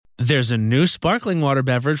There's a new sparkling water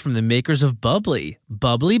beverage from the makers of Bubbly,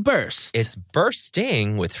 Bubbly Burst. It's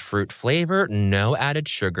bursting with fruit flavor, no added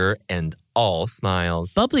sugar, and all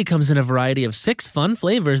smiles. Bubbly comes in a variety of 6 fun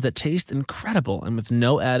flavors that taste incredible, and with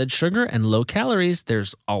no added sugar and low calories,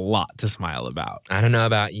 there's a lot to smile about. I don't know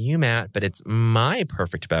about you, Matt, but it's my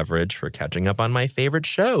perfect beverage for catching up on my favorite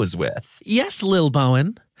shows with. Yes, Lil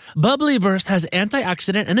Bowen. Bubbly Burst has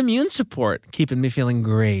antioxidant and immune support, keeping me feeling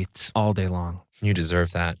great all day long. You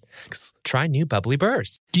deserve that. Try new Bubbly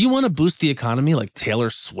Burst. Do you want to boost the economy like Taylor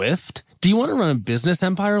Swift? Do you want to run a business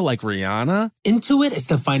empire like Rihanna? Intuit is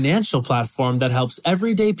the financial platform that helps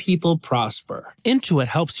everyday people prosper. Intuit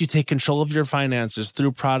helps you take control of your finances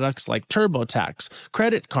through products like TurboTax,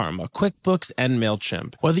 Credit Karma, QuickBooks, and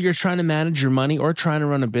MailChimp. Whether you're trying to manage your money or trying to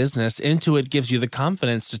run a business, Intuit gives you the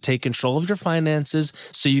confidence to take control of your finances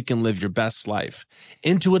so you can live your best life.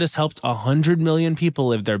 Intuit has helped 100 million people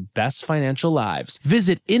live their best financial lives.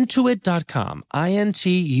 Visit Intuit.com,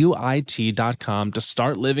 Intuit.com to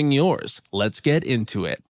start living yours. Let's get into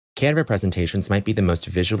it. Canva presentations might be the most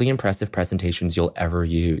visually impressive presentations you'll ever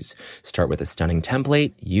use. Start with a stunning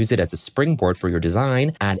template, use it as a springboard for your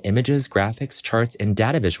design, add images, graphics, charts, and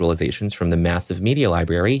data visualizations from the massive media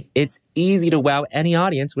library. It's easy to wow any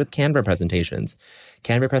audience with Canva presentations.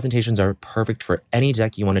 Canva presentations are perfect for any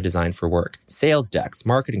deck you want to design for work. Sales decks,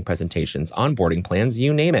 marketing presentations, onboarding plans,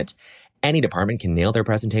 you name it. Any department can nail their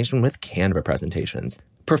presentation with Canva presentations.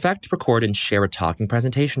 Perfect, record, and share a talking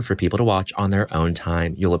presentation for people to watch on their own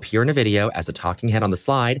time. You'll appear in a video as a talking head on the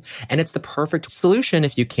slide, and it's the perfect solution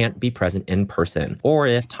if you can't be present in person or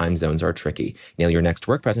if time zones are tricky. Nail your next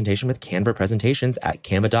work presentation with Canva presentations at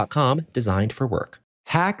canva.com, designed for work.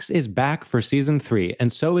 Hacks is back for season 3,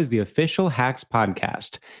 and so is the official Hacks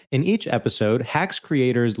podcast. In each episode, Hacks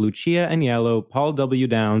creators Lucia Aniello, Paul W.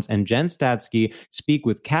 Downs, and Jen Statsky speak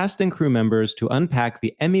with cast and crew members to unpack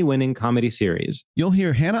the Emmy-winning comedy series. You'll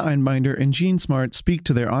hear Hannah Einbinder and Jean Smart speak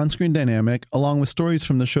to their on-screen dynamic, along with stories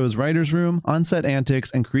from the show's writer's room, on-set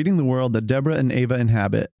antics, and creating the world that Deborah and Ava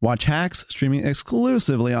inhabit. Watch Hacks, streaming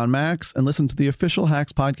exclusively on Max, and listen to the official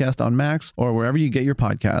Hacks podcast on Max or wherever you get your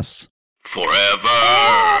podcasts. Forever.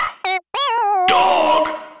 Dog.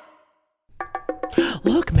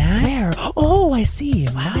 Look, man. Where? Oh, I see.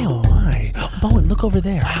 Wow. Oh, my. Bowen, look over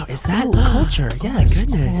there. Wow, is that culture? Yes. Oh, my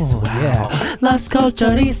goodness. Wow. Yeah. Las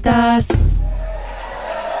Culturistas. Wow.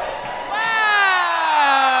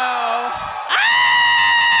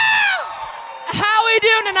 How we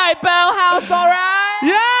doing tonight, Bell House? All right?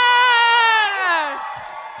 Yes!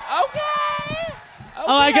 Okay.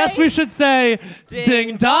 Oh, I guess we should say,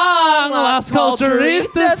 Ding dong, Las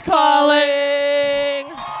Culturistas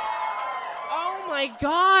calling. Oh my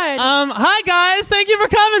God. Hi guys, thank you for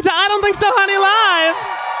coming to I Don't Think So Honey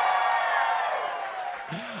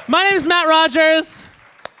Live. My name is Matt Rogers.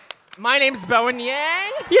 My name's Bowen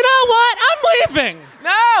Yang. You know what? I'm leaving.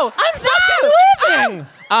 No, I'm fucking leaving.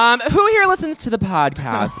 Who here listens to the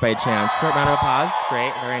podcast by chance? Short round of applause.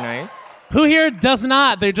 Great, very nice. Who here does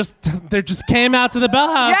not? They just came out to the Bell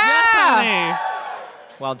House. Yeah! Yes, honey.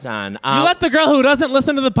 Well done. You let the girl who doesn't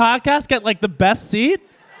listen to the podcast get like the best seat?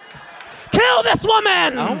 Kill this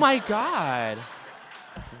woman! Oh my God.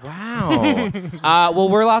 Wow. Well,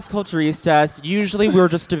 we're Las Culturistas. Usually we're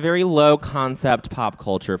just a very low concept pop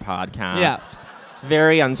culture podcast. Yeah.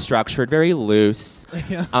 Very unstructured, very loose.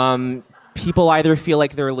 Yeah. People either feel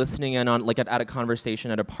like they're listening in on like at a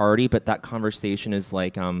conversation at a party, but that conversation is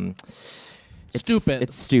like stupid.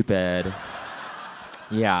 It's stupid.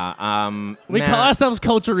 Yeah. We call ourselves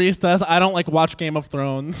Culturistas. I don't like watch Game of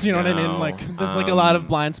Thrones. You know what I mean? No. Like there's like a lot of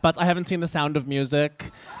blind spots. I haven't seen The Sound of Music.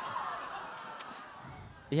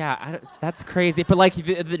 Yeah, that's crazy. But like,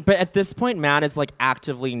 but at this point, Matt is like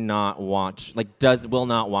actively not will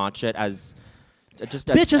not watch it as just.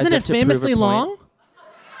 Bitch, isn't it to prove a famously point. long?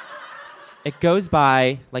 It goes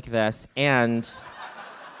by like this, and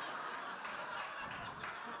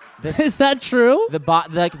this, Is that true? the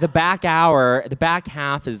back hour, the back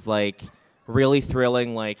half is like really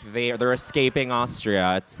thrilling. Like they're escaping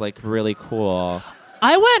Austria. It's like really cool.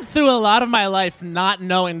 I went through a lot of my life not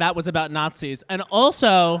knowing that was about Nazis, and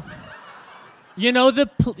also, you know the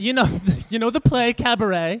play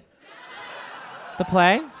Cabaret. The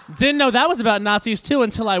play? Didn't know that was about Nazis too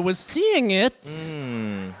until I was seeing it.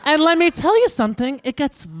 And let me tell you something, it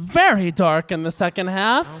gets very dark in the second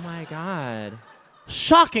half. Oh my God!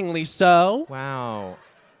 Shockingly so. Wow.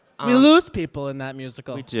 We lose people in that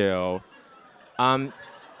musical. We do.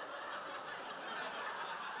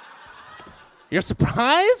 You're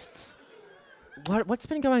surprised? What's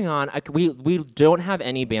been going on? We don't have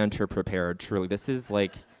any banter prepared. Truly, this is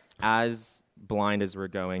like as blind as we're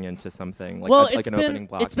going into something like Well, like an opening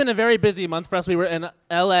block. it's been a very busy month for us. We were in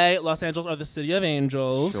L.A., Los Angeles, or the City of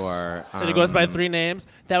Angels. Sure. City goes by 3 names.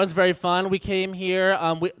 That was very fun. We came here.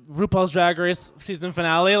 RuPaul's Drag Race season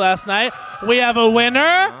finale last night. We have a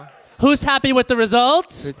winner. Who's happy with the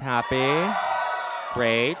results? Who's happy?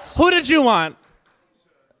 Great. Who did you want?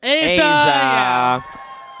 Asia. Yeah.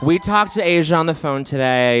 We talked to Asia on the phone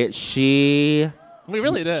today. We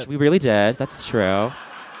really did. We really did. That's true.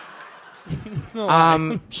 No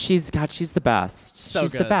lie. She's the best.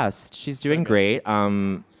 She's the good. best. She's doing good. great.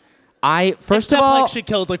 First Except of all, like she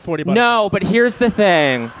killed like 40 bucks. no, but here's the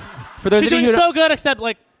thing. For those She's of you doing who don't- so good except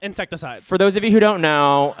like insecticide. For those of you who don't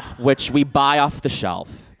know, which we buy off the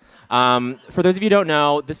shelf. For those of you who don't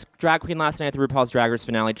know, this drag queen last night at the RuPaul's Drag Race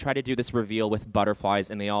finale tried to do this reveal with butterflies,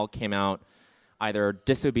 and they all came out either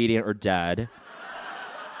disobedient or dead.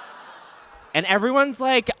 And everyone's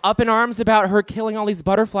like up in arms about her killing all these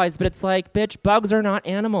butterflies, but it's like, bitch, bugs are not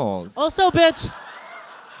animals. Also, bitch,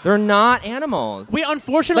 They're not animals. we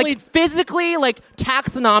unfortunately... like physically, like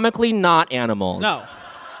taxonomically not animals. No.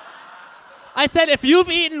 I said if you've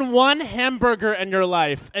eaten one hamburger in your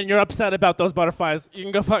life and you're upset about those butterflies, you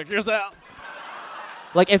can go fuck yourself.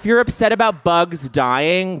 Like if you're upset about bugs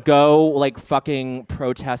dying, go like fucking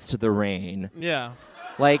protest the rain. Yeah.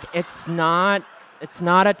 Like it's not a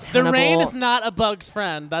tenable. The rain is not a bug's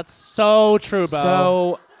friend. That's so true, Bo.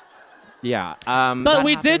 So yeah. but that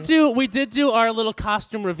we happened. did do our little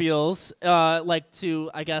costume reveals, like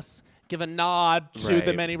to, I guess, give a nod to the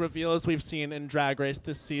Right. many reveals we've seen in Drag Race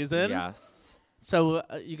this season. Yes. So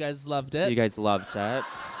you guys loved it. You guys loved it.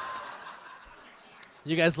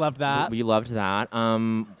 You guys loved that. We loved that.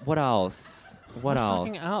 What else? What else?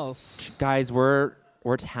 Fucking else. Guys, we're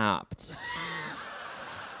tapped.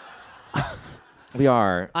 We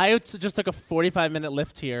are. I just took a 45-minute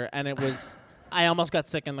lift here, and it was... I almost got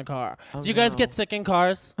sick in the car. Do you guys no. get sick in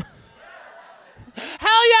cars?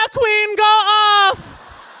 Hell yeah, queen, go off!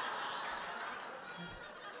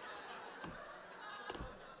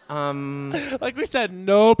 Like we said,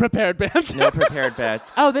 no prepared bands. No prepared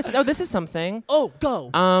bets. Oh, this is something. Oh, go.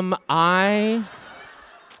 I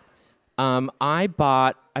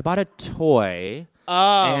bought a toy.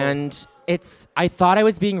 Oh. And I thought I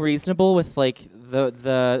was being reasonable with like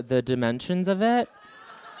the dimensions of it.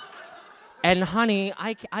 And honey,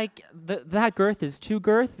 that girth is too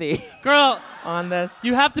girthy. Girl, on this.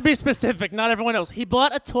 you have to be specific. Not everyone knows. He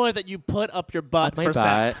bought a toy that you put up your butt Up my for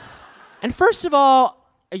butt. sex. And first of all,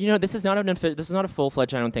 this is not a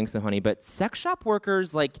full-fledged, I don't think so, honey, but sex shop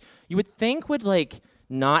workers, like, you would think would, like,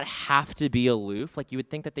 not have to be aloof. Like, you would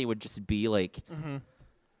think that they would just be, like... Mm-hmm.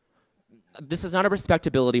 This is not a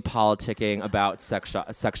respectability politicking about sex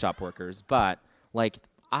shop workers, but, like,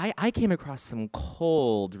 I came across some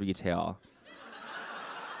cold retail.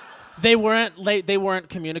 They weren't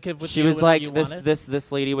communicative with She you. was with like, what you wanted?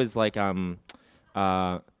 this lady was like,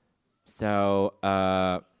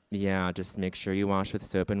 yeah, just make sure you wash with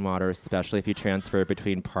soap and water, especially if you transfer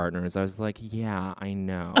between partners. I was like, yeah, I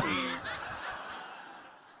know.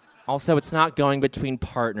 Also, it's not going between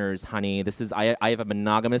partners, honey. I have a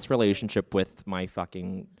monogamous relationship with my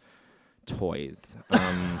fucking toys.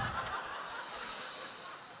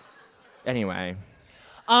 Anyway.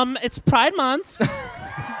 It's Pride Month.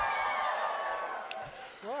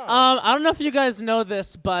 I don't know if you guys know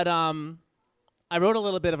this, but I wrote a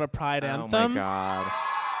little bit of a Pride anthem. Oh my God.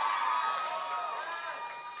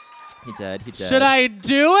 He did. Should I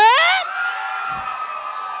do it?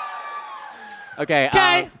 Okay.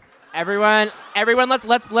 Okay. Everyone,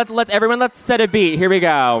 let's set a beat. Here we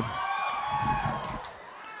go.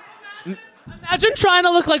 Imagine trying to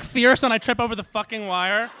look like fierce and I trip over the fucking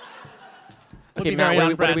wire. Would Okay, be Matt, very what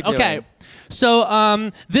on are brand. we doing? Okay.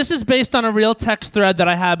 So this is based on a real text thread that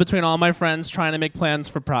I had between all my friends trying to make plans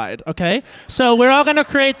for Pride. Okay. So we're all gonna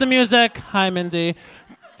create the music. Hi, Mindy.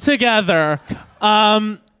 Together.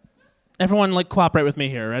 Everyone, like, cooperate with me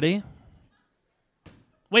here. Ready?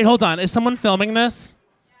 Wait, hold on. Is someone filming this?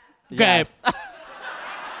 Okay. Yes.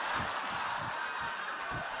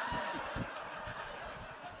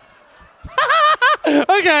 Okay.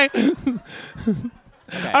 Okay.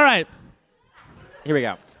 All right. Here we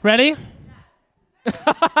go. Ready?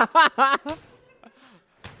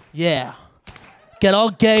 Yeah. Get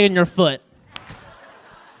all gay in your foot.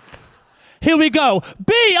 Here we go.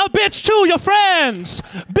 Be a bitch to your friends.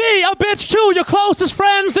 Be a bitch to your closest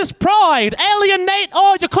friends this Pride. Alienate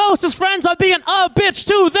all your closest friends by being a bitch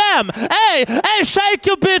to them. Hey, shake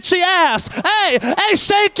your bitchy ass. Hey,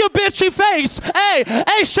 shake your bitchy face. Hey,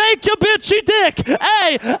 shake your bitchy dick.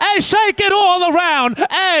 Hey, shake it all around.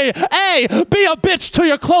 Hey, be a bitch to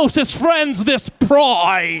your closest friends this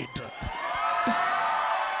Pride.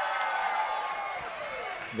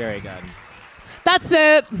 Very good. That's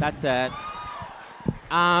it. That's it.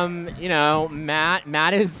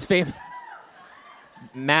 Matt is famous.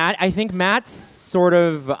 I think Matt's sort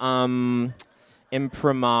of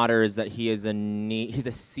imprimatur is that he is he's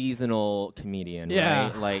a seasonal comedian, Yeah.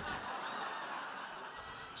 right? Like,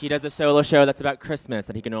 he does a solo show that's about Christmas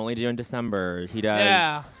that he can only do in December.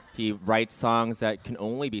 He writes songs that can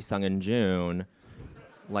only be sung in June,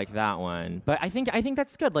 like that one. But I think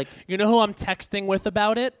that's good. Like, You know who I'm texting with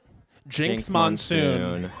about it? Jinx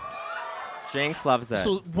Monsoon. Jinx loves it.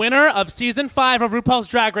 So winner of season 5 of RuPaul's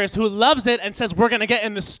Drag Race, who loves it and says we're gonna get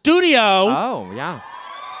in the studio Oh, yeah.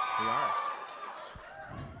 We are.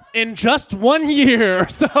 in just 1 year.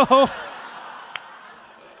 So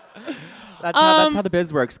That's how the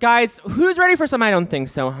biz works. Guys, who's ready for some I Don't Think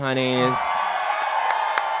So, honeys?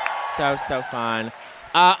 So fun.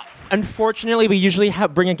 Unfortunately, we usually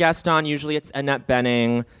bring a guest on. Usually it's Annette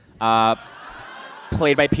Bening,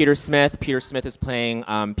 played by Peter Smith. Peter Smith is playing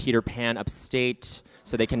Peter Pan upstate,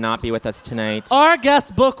 so they cannot be with us tonight. our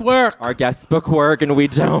guest book work. Our guests book work, and we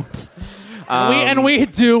don't. We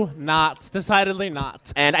do not. Decidedly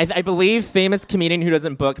not. And I believe famous comedian who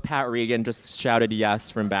doesn't book, Pat Regan, just shouted yes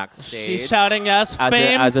from backstage. She's shouting yes. As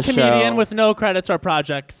Famed a comedian show. with no credits or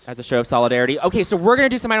projects. As a show of solidarity. Okay, so we're going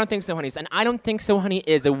to do some I Don't Think So, honeys. And I Don't Think So, honey,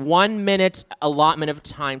 is a 1 minute allotment of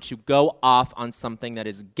time to go off on something that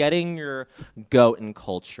is getting your goat in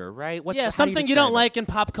culture, right? How do something you don't describe it? like in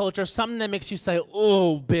pop culture, something that makes you say,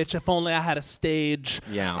 "Oh, bitch, if only I had a stage."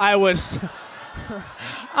 Yeah.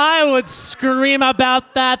 I would scream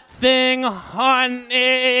about that thing,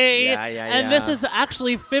 honey. Yeah. And this is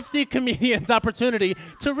actually 50 comedians' opportunity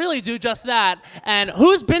to really do just that. And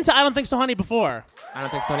who's been to I Don't Think So, honey before? I Don't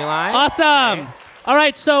Think So, honey live. Awesome. Okay. All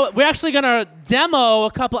right, so we're actually going to demo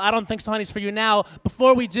a couple I Don't Think So Honeys for you now.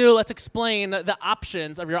 Before we do, let's explain the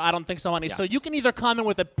options of your I Don't Think So Honeys. Yes. So you can either come in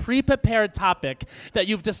with a pre-prepared topic that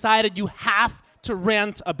you've decided you have to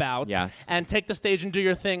rant about Yes. and take the stage and do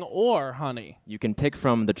your thing, or, honey. You can pick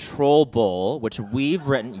from the Troll Bowl, which we've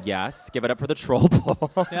written. Yes, give it up for the Troll Bowl.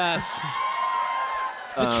 Yes.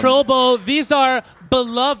 The Troll Bowl, these are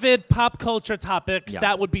beloved pop culture topics Yes.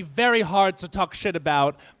 that would be very hard to talk shit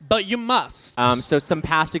about, but you must. So some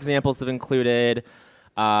past examples have included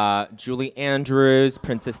Julie Andrews,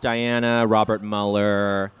 Princess Diana, Robert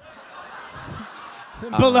Mueller.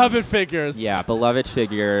 Beloved figures. Yeah, beloved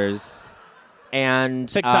figures. And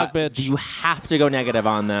TikTok bitch. You have to go negative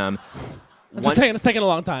on them. It's taking a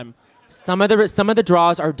long time. Some of the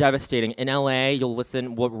draws are devastating. In LA, you'll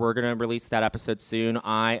listen. We're gonna release that episode soon.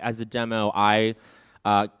 As a demo, I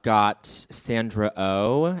got Sandra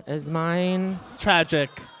Oh as mine. Tragic.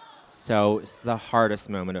 So it's the hardest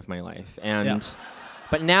moment of my life. And Yeah.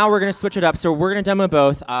 but now we're gonna switch it up. So we're gonna demo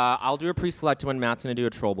both. I'll do a pre-select one. Matt's gonna do a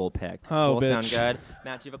Troll Bowl pick. Oh, Will sound bitch. good.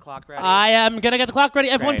 Matt, do you have a clock ready? I am going to get the clock ready.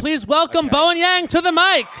 Everyone, Great. please welcome Okay. Bowen Yang to the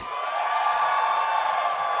mic.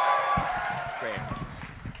 Great.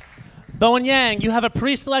 Bowen Yang, you have a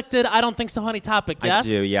pre-selected I Don't Think So Honey topic, yes? I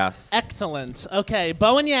do, yes. Excellent. Okay,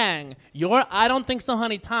 Bowen Yang, your I Don't Think So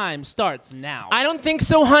Honey time starts now. I don't think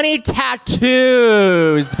so, honey.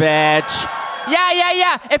 Tattoos, bitch.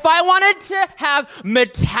 Yeah. If I wanted to have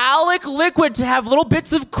metallic liquid to have little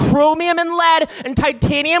bits of chromium and lead and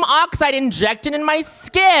titanium oxide injected in my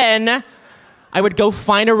skin, I would go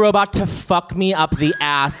find a robot to fuck me up the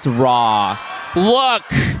ass raw. Look.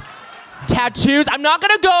 Tattoos. I'm not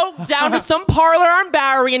gonna go down to some parlor on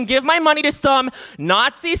Bowery and give my money to some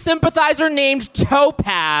Nazi sympathizer named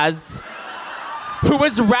Topaz, who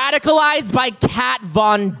was radicalized by Kat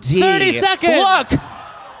Von D. 30 seconds. Look.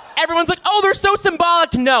 Everyone's like, oh, they're so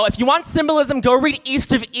symbolic. No, if you want symbolism, go read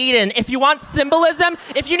East of Eden. If you want symbolism,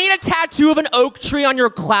 if you need a tattoo of an oak tree on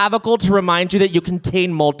your clavicle to remind you that you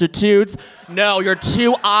contain multitudes, no, you're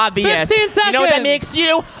too obvious. 15 seconds. You know what that makes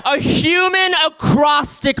you? A human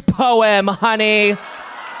acrostic poem, honey.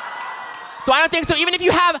 So I don't think so. Even if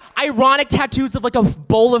you have ironic tattoos of like a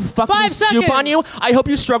bowl of fucking 5 soup on you, seconds. I hope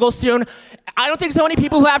you struggle soon. I don't think so many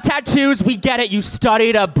people who have tattoos, we get it. You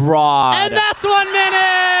studied abroad. And that's 1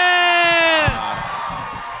 minute!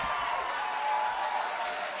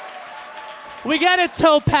 We get it,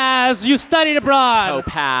 Topaz. You studied abroad.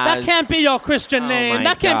 Topaz. That can't be your Christian Oh name. my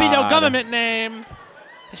That can't be your God. government name.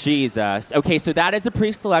 Jesus. Okay, so that is a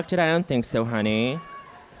pre-selected. I don't think so, honey.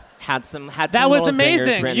 Had some That was little zingers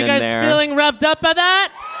amazing. written You in guys there. feeling revved up by that?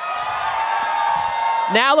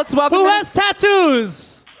 Now let's welcome. Who Miss- has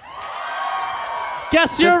tattoos?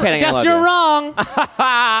 Guess you're kidding, I love you. wrong.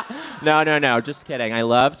 No. Just kidding. I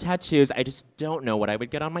love tattoos. I just don't know what I would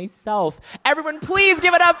get on myself. Everyone, please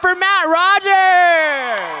give it up for Matt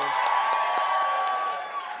Rogers.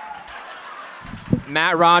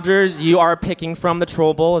 Matt Rogers, you are picking from the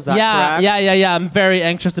Troll Bowl, is that correct? Yeah. I'm very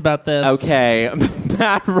anxious about this. Okay,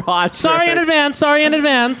 Matt Rogers. Sorry in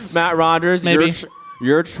advance. Matt Rogers, Maybe.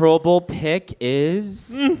 your Troll Bowl pick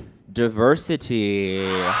is diversity.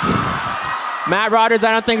 Matt Rogers,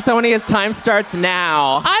 I don't think so, honey. His time starts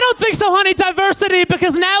now. I don't think so, honey, diversity,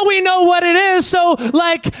 because now we know what it is. So,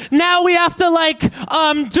 now we have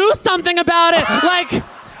to, do something about it.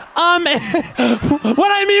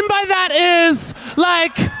 What I mean by that is,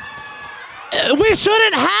 we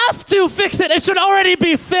shouldn't have to fix it. It should already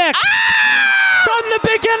be fixed. From the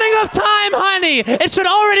beginning of time, honey, it should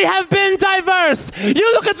already have been diverse.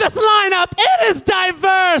 You look at this lineup, it is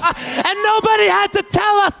diverse. And nobody had to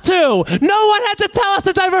tell us to. No one had to tell us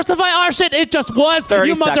to diversify our shit. It just was. 30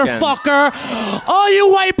 you seconds. Motherfucker. All you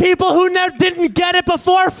white people who didn't get it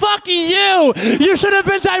before, fuck you. You should have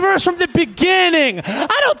been diverse from the beginning.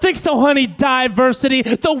 I don't think so, honey, diversity.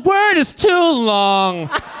 The word is too long.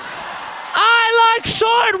 I like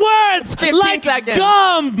short words 15 like seconds.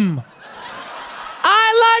 gum.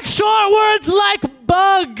 I like short words like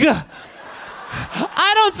bug.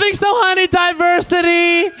 I don't think so, honey,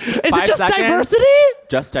 diversity. Is 5 it just seconds. Diversity?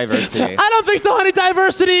 Just diversity. I don't think so, honey,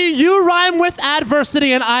 diversity. You rhyme with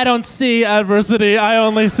adversity, and I don't see adversity. I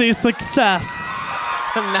only see success.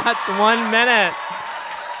 And that's 1 minute.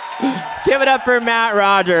 Give it up for Matt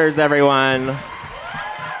Rogers, everyone.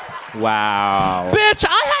 Wow. Bitch,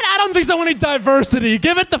 I don't think so, honey, diversity.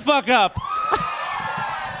 Give it the fuck up.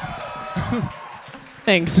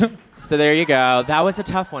 Thanks. So there you go. That was a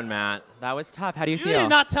tough one, Matt. That was tough. How do you You feel? did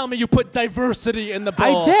not tell me you put diversity in the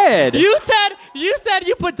bowl. I did. You said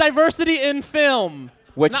you put diversity in film.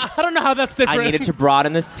 Which No, I don't know how that's different. I needed to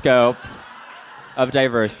broaden the scope of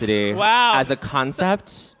diversity. Wow. As a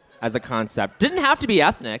concept. Didn't have to be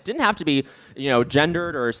ethnic. Didn't have to be,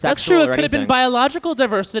 gendered or sexual. That's true. It or could have been anything. biological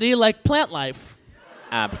diversity, like plant life.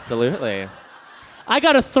 Absolutely. I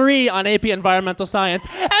got a 3 on AP Environmental Science,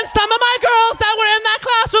 and some of my girls that were in that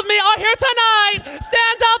class with me are here tonight.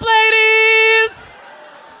 Stand up, ladies.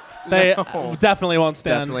 They No. definitely won't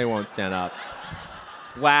stand. Definitely won't stand up.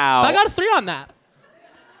 Wow. I got a 3 on that.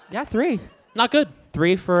 Yeah, 3. Not good.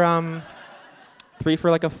 3 for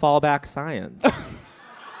like a fallback science.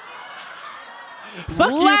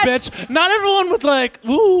 Fuck you, bitch. Not everyone was like,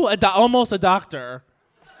 ooh, almost a doctor.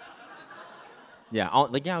 Yeah,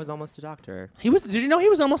 I was almost a doctor. Did you know he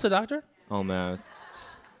was almost a doctor? Almost.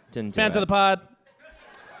 Didn't do Fans it. of the pod.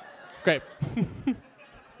 Great.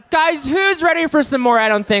 Guys, who's ready for some more I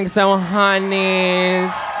Don't Think So,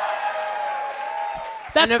 honeys?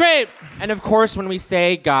 That's great. And of course, when we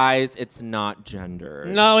say guys, it's not gender.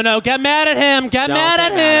 No, get mad at him. Get Don't mad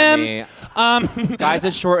get at mad him. me. Guys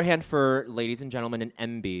is shorthand for ladies and gentlemen and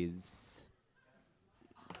MBs.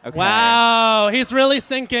 Okay. Wow, he's really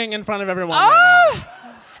sinking in front of everyone right now.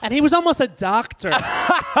 And he was almost a doctor.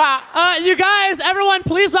 You guys, everyone,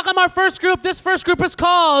 please welcome our first group. This first group is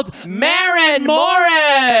called Maren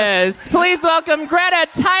Morris. Please welcome Greta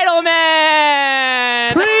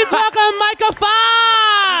Titleman. Please welcome Micah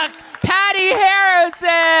Fox. Patty Harrison.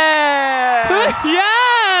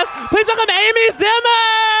 Yes. Please welcome Amy Zimmer.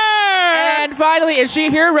 And finally, is she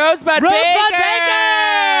here? Rosebud Baker.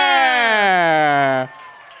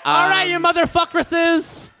 All right, you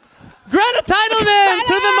motherfuckresses. Greta Titleman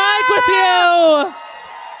to the mic with you.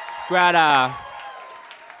 Greta,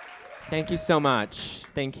 thank you so much.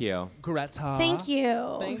 Thank you. Greta. Thank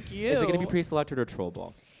you. Thank you. Is it going to be pre-selected or Troll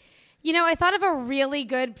Bowl? I thought of a really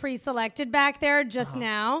good pre-selected back there just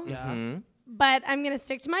now, Yeah. but I'm going to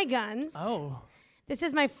stick to my guns. Oh. This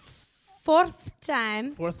is my 4th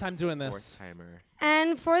time, 4th time doing this. Fourth timer.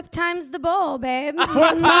 and 4th time's the bowl, babe. 4th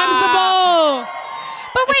time's the ball.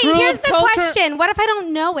 But wait, It's here's the culture- question. What if I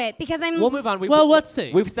don't know it? Because I'm... We'll move on. Well, let's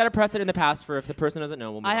see. We've set a precedent in the past for if the person doesn't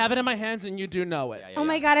know, we'll move I on. have it in my hands and you do know it. Oh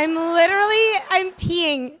my God, I'm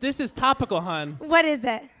peeing. This is topical, hun. What is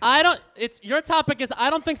it? Your topic is I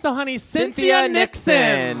don't think so, honey. Cynthia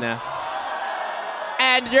Nixon.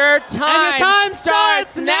 And your time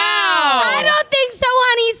starts now. I don't think so,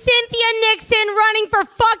 honey. Cynthia Nixon running for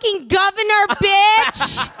fucking governor,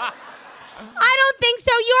 bitch. I don't think so.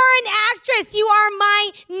 You're an actress. You are my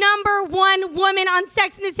 #1 woman on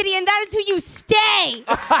Sex and the City, and that is who you stay.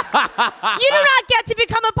 You do not get to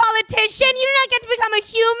become a politician. You do not get to become a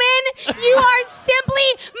human. You are simply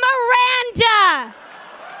Miranda.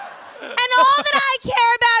 And all that I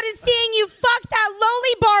care about is seeing you fuck that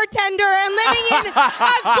lowly bartender and living in a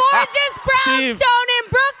gorgeous brownstone in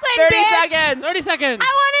Brooklyn, 30 bitch. seconds. 30 seconds. I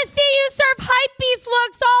want to see you serve hypebeast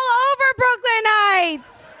looks all over Brooklyn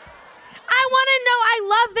Heights. I want to know, I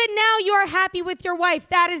love that now you are happy with your wife.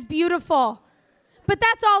 That is beautiful. but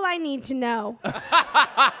that's all I need to know. Okay?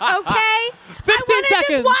 15 I want to just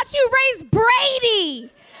seconds. watch you raise Brady.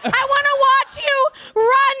 I want to watch you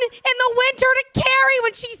run in the winter to Carrie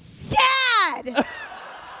when she's sad.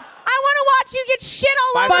 I want to watch you get shit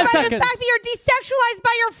all over 5 by seconds. the fact that you're desexualized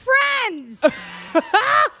by your friends.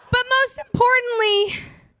 But most importantly,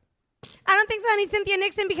 I don't think so, honey, Cynthia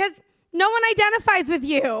Nixon, because no one identifies with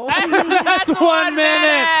you. That's 1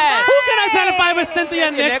 minute. Who can identify with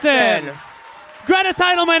Cynthia Nixon? Greta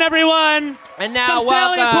Titleman, everyone. And now Some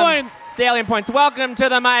salient points. Salient points. Welcome to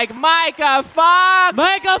the mic, Micah Fox.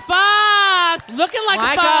 Micah Fox, looking like a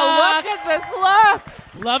Micah, fox. look at this look.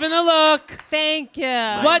 Loving the look. Thank you.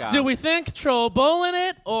 What do we think? Trolling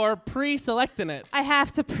it or pre-selecting it? I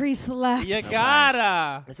have to pre-select. You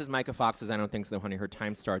gotta. This is Micah Fox's I Don't Think So, Honey. Her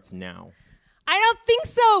time starts now. I don't think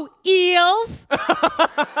so, eels.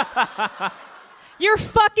 You're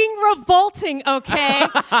fucking revolting, okay?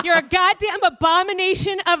 You're a goddamn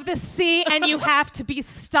abomination of the sea, and you have to be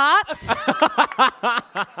stopped.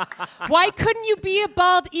 Why couldn't you be a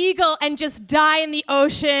bald eagle and just die in the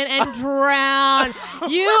ocean and drown?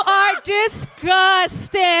 You are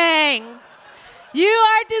disgusting. You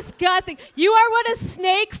are disgusting. You are what a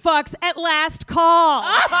snake fucks at last call.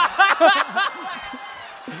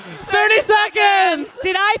 30 seconds.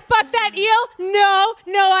 Did I fuck that eel? No,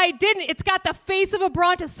 I didn't. It's got the face of a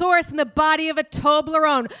brontosaurus and the body of a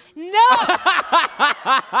Toblerone. No,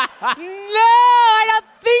 I don't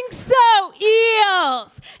think so.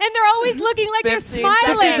 Eels. And they're always looking like they're 15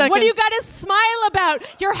 smiling. seconds. What do you got to smile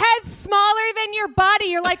about? Your head's smaller than your body.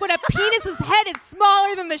 You're like when a penis's head is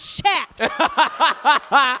smaller than the shaft.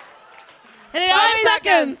 And it 5 always,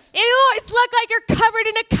 seconds. It always look like you're covered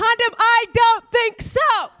in a condom. I don't think so.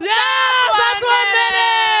 Yes, that's 1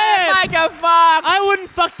 minute. Micah Fox. I wouldn't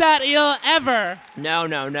fuck that eel ever.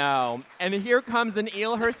 No. And here comes an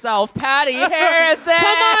eel herself, Patty Harrison.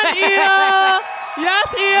 Come on, eel.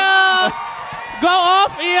 Yes, eel. Go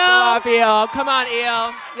off, eel. Go off, eel. Come on,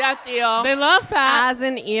 eel. Yes, eel. They love Pat. As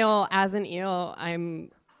an eel, I'm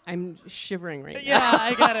shivering right now. Yeah,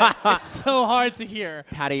 I get it. It's so hard to hear.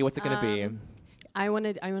 Patty, what's it gonna be? I want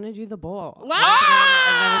to do the bowl. Wow.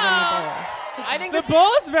 I've never done the bowl. I think The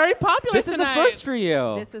bowl is very popular this is a tonight. first for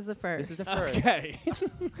you. This is the first. This is a first. Okay.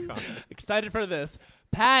 Excited for this.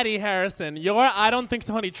 Patty Harrison, your I Don't Think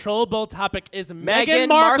So, Honey Troll Bowl topic is Meghan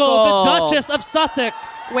Markle, the Duchess of Sussex.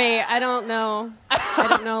 Wait, I don't know. I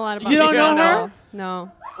don't know a lot about You don't Meghan know her? Markle.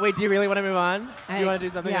 No. Wait, do you really want to move on? Do you want to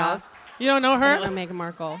do something yeah. else? You don't know I her? don't know Meghan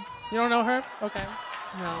Markle. You don't know her? Okay.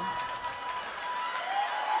 No.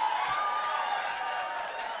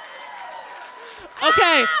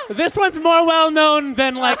 Okay, this one's more well known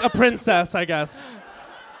than like a princess, I guess.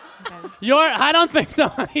 Okay. Your I Don't Think So,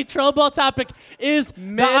 Honey Troll Bowl topic is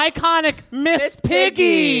the iconic Miss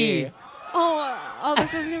Piggy. Oh,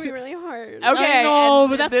 this is gonna be really hard. Okay. No,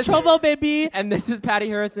 and but that's this- Troll Bowl, baby. And this is Patty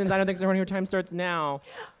Harrison's I Don't Think So, Honey. Her time starts now.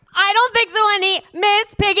 I don't think so, honey.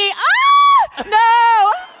 Miss Piggy.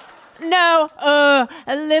 Ah! No, a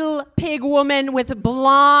little pig woman with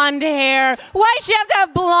blonde hair. Why does she have to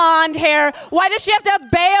have blonde hair? Why does she have to have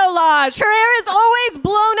balayage? Her hair is always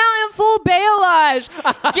blown out in full balayage.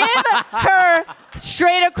 Give her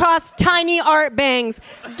straight across tiny art bangs.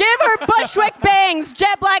 Give her Bushwick bangs,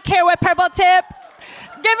 jet black hair with purple tips.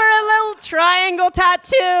 Give her a little triangle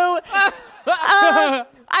tattoo.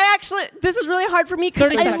 This is really hard for me because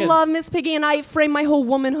 30 I seconds. love Miss Piggy and I frame my whole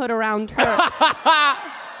womanhood around her.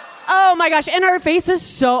 Oh my gosh, and her face is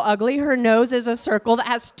so ugly. Her nose is a circle that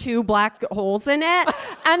has 2 black holes in it.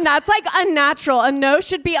 And that's like unnatural. A nose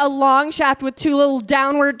should be a long shaft with 2 little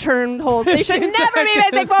downward turned holes. They should never be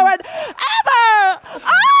facing forward, ever!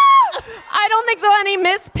 I don't think so, honey,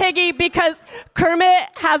 Miss Piggy, because Kermit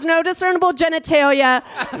has no discernible genitalia.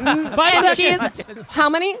 5 And she's, seconds. how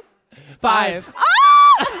many? 5.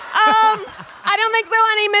 I don't think so,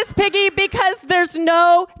 honey, Miss Piggy, because there's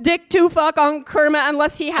no dick to fuck on Kermit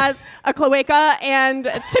unless he has a cloaca, and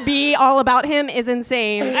to be all about him is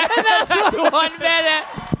insane. And that's 1 minute.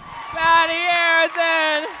 Patty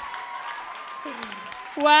Harrison.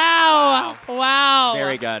 Wow.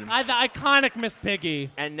 Very good. The iconic Miss Piggy.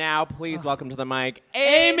 And now, please welcome to the mic,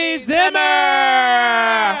 Amy Zimmer.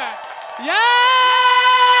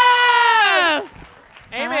 Yes!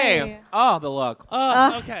 Amy. Hi. Oh, the look.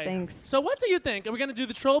 Okay. Thanks. So what do you think? Are we going to do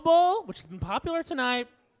the Troll Bowl, which has been popular tonight,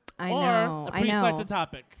 I or know. a I pre-selected know.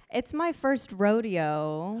 topic? It's my first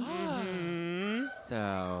rodeo.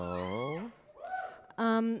 So.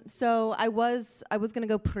 So I was gonna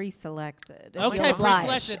go pre-selected. If Okay, you'll oblige.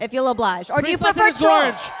 pre-selected. If you'll oblige, or do you Pre-selected prefer is troll?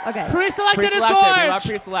 George. Okay. Pre-selected is Pre-selected. We love George.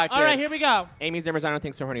 pre-selected. All right, here we go. Amy Zimmer's I Don't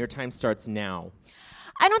Think So, Honey. Your time starts now.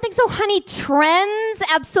 I don't think so, honey. Trends?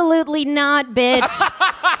 Absolutely not, bitch.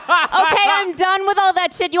 Okay, I'm done with all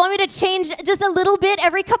that shit. You want me to change just a little bit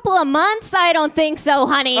every couple of months? I don't think so,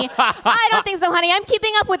 honey. I don't think so, honey. I'm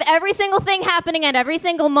keeping up with every single thing happening at every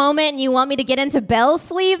single moment. And you want me to get into bell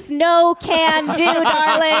sleeves? No can do,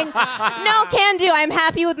 darling. No can do. I'm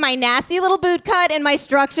happy with my nasty little boot cut and my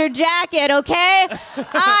structured jacket, okay?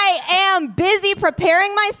 I am busy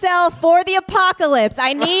preparing myself for the apocalypse.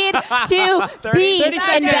 I need to be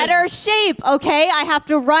in better shape, okay? I have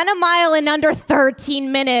to run a mile in under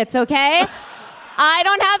 13 minutes, okay? I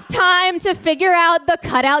don't have time to figure out the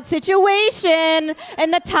cutout situation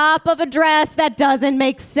and the top of a dress that doesn't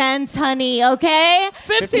make sense, honey, okay?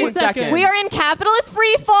 15 seconds. We are in capitalist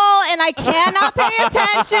freefall, and I cannot pay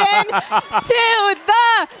attention to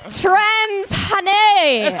the trends,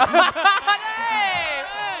 honey.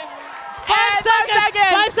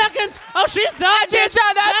 5 seconds. Oh, she's done. She's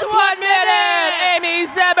done. That's 1 minute. Amy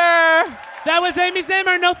Zimmer. That was Amy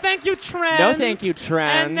Zimmer. No, thank you, Trends. No, thank you,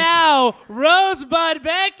 Trends. And now, Rosebud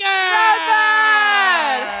Baker.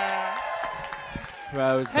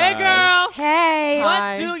 Rosebud. Hey, girl. Hey.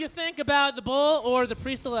 What do you think about the bull or the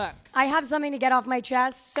pre-selects? I have something to get off my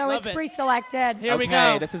chest, so Love it's it. Pre-selected. Here we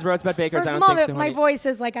go. This is Rosebud Baker's First I of Don't all, Think So, my Honey. voice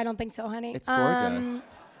is like, I don't think so, honey. It's gorgeous.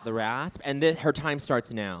 The rasp. And her time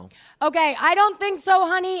starts now. Okay, I don't think so,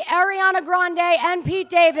 honey. Ariana Grande and Pete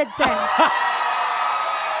Davidson.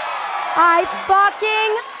 I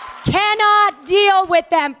fucking cannot deal with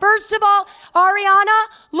them. First of all, Ariana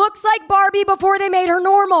looks like Barbie before they made her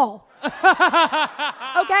normal.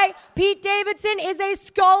 Okay? Pete Davidson is a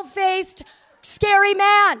skull-faced, scary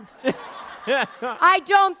man. I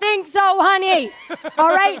don't think so, honey. All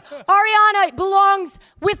right? Ariana belongs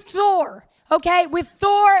with Thor. Okay, with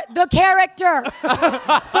Thor, the character.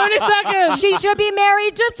 30 seconds. She should be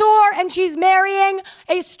married to Thor, and she's marrying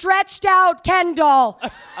a stretched out Ken doll.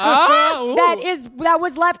 That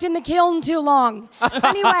was left in the kiln too long.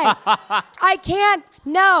 Anyway, I can't.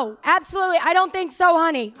 No, absolutely. I don't think so,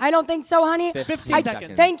 honey. I don't think so, honey. 15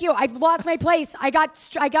 seconds. Thank you. I've lost my place. I got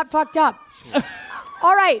fucked up.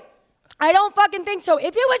 All right. I don't fucking think so.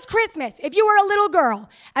 If it was Christmas, if you were a little girl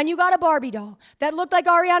and you got a Barbie doll that looked like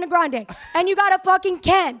Ariana Grande and you got a fucking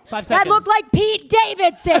Ken that looked like Pete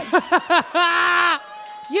Davidson,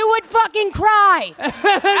 you would fucking cry. That's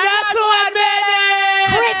 1 minute.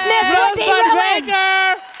 Christmas would be ruined.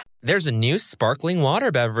 Baker. There's a new sparkling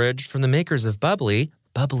water beverage from the makers of Bubbly,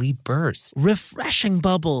 Bubbly Burst. Refreshing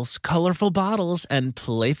bubbles, colorful bottles, and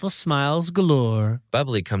playful smiles galore.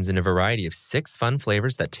 Bubbly comes in a variety of 6 fun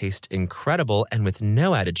flavors that taste incredible, and with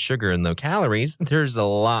no added sugar and low calories, there's a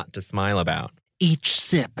lot to smile about. Each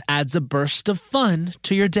sip adds a burst of fun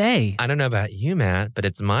to your day. I don't know about you, Matt, but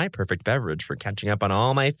it's my perfect beverage for catching up on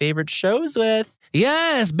all my favorite shows with.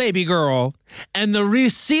 Yes, baby girl. And the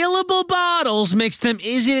resealable bottles makes them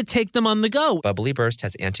easy to take them on the go. Bubbly Burst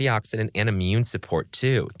has antioxidant and immune support,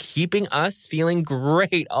 too, keeping us feeling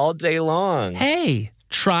great all day long. Hey,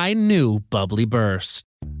 try new Bubbly Burst.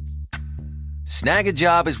 Snag a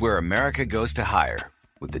Job is where America goes to hire,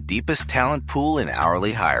 with the deepest talent pool in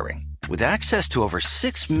hourly hiring. With access to over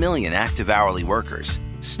 6 million active hourly workers,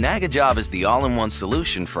 Snag a Job is the all-in-one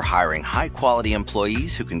solution for hiring high-quality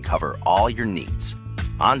employees who can cover all your needs.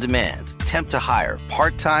 On demand, temp to hire,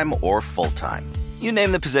 part-time or full-time. You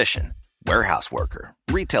name the position. Warehouse worker,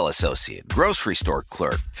 retail associate, grocery store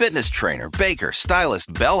clerk, fitness trainer, baker,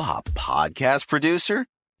 stylist, bellhop, podcast producer.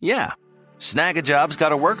 Yeah, Snag a Job's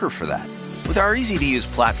got a worker for that. With our easy-to-use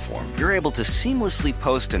platform, you're able to seamlessly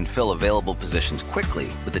post and fill available positions quickly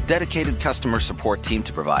with a dedicated customer support team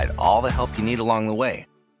to provide all the help you need along the way.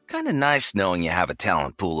 Kind of nice knowing you have a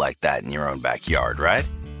talent pool like that in your own backyard, right?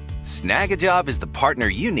 Snag a Job is the partner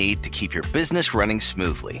you need to keep your business running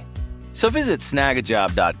smoothly. So visit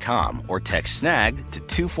snagajob.com or text snag to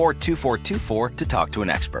 242424 to talk to an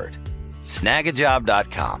expert.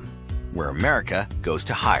 Snagajob.com, where America goes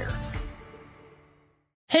to hire.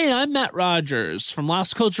 Hey, I'm Matt Rogers from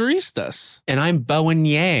Las Culturistas. And I'm Bowen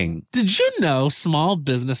Yang. Did you know small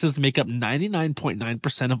businesses make up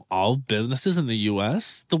 99.9% of all businesses in the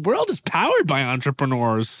U.S.? The world is powered by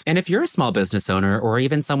entrepreneurs. And if you're a small business owner or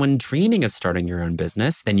even someone dreaming of starting your own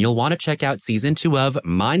business, then you'll want to check out Season 2 of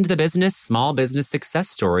Mind the Business Small Business Success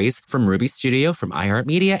Stories from Ruby Studio, from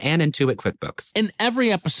iHeartMedia, and Intuit QuickBooks. In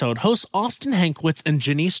every episode, hosts Austin Hankwitz and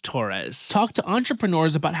Janice Torres talk to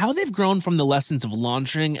entrepreneurs about how they've grown from the lessons of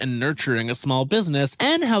launching establishing and nurturing a small business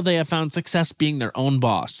and how they have found success being their own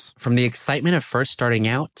boss. From the excitement of first starting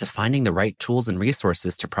out to finding the right tools and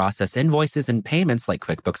resources to process invoices and payments like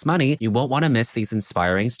QuickBooks Money, you won't want to miss these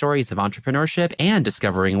inspiring stories of entrepreneurship and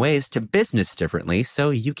discovering ways to business differently so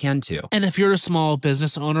you can too. And if you're a small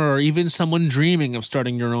business owner or even someone dreaming of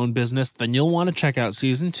starting your own business, then you'll want to check out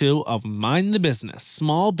season 2 of Mind the Business,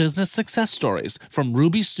 Small Business Success Stories from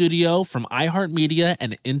Ruby Studio, from iHeartMedia,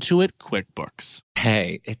 and Intuit QuickBooks.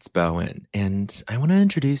 Hey, it's Bowen, and I want to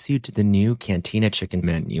introduce you to the new Cantina Chicken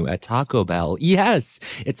menu at Taco Bell. Yes,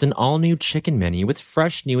 it's an all-new chicken menu with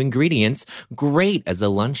fresh new ingredients, great as a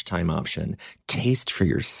lunchtime option. Taste for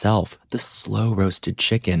yourself the slow-roasted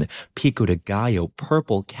chicken, pico de gallo,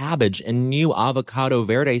 purple cabbage, and new avocado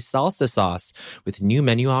verde salsa sauce. With new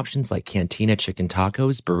menu options like Cantina Chicken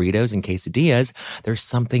tacos, burritos, and quesadillas, there's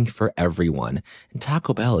something for everyone. And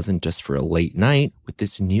Taco Bell isn't just for a late night. With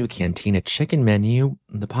this new Cantina Chicken menu,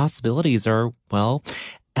 the possibilities are, well,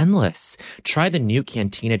 endless. Try the new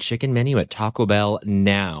Cantina Chicken menu at Taco Bell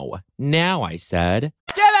now. Now, I said.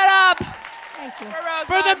 Give it up!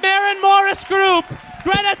 For the Maren Morris Group,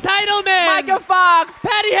 Greta Titelman, Micah Fox,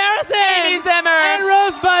 Patty Harrison, Amy Zimmer, and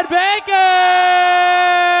Rosebud Baker.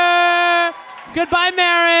 Goodbye,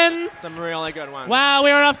 Marins. Some really good ones. Wow,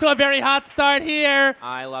 we are off to a very hot start here.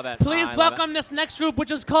 I love it. Please welcome this next group,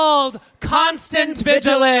 which is called Constant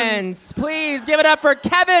Vigilance. Please give it up for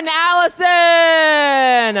Kevin Allison.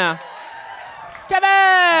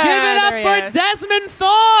 Kevin! Give it up for Desmond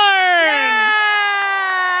Thorne. Yeah!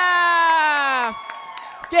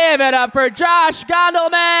 Give it up for Josh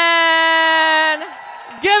Gondelman.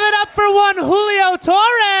 Give it up for one Julio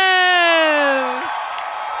Torres.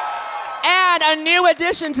 And a new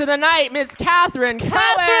addition to the night, Miss Catherine Cohen.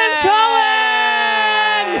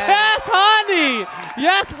 Yes, honey.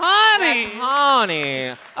 Yes, honey. Yes, honey.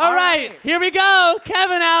 All right, here we go.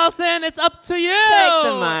 Kevin Allison, it's up to you. Take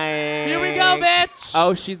the mic. Here we go, bitch.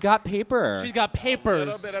 Oh, she's got paper. She's got papers. A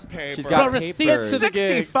little bit of paper. She's got receipts papers. to the 60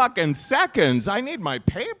 gig. fucking seconds. I need my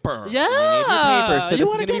paper. Yeah. You need your paper. So you this is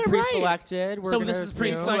wanna going to get be it right. pre-selected. We're So gonna this is assume-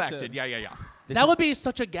 pre-selected. Yeah. That would be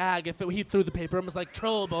such a gag if he threw the paper and was like,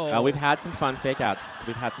 Trouble. We've had some fun fake outs.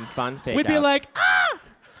 We'd be like, ah!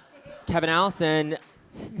 Kevin Allison,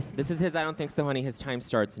 this is his I Don't Think So, Honey. His time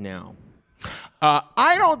starts now.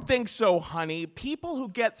 I don't think so, honey. People who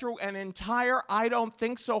get through an entire I don't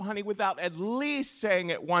think so, honey, without at least saying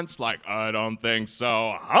it once, like, I don't think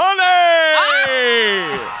so, honey!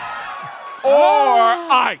 Or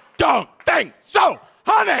I don't think so,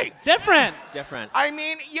 honey! Different. I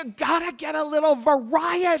mean, you gotta get a little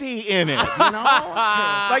variety in it, you know?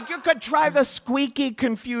 Like, you could try the squeaky,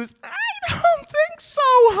 confused, I don't think so,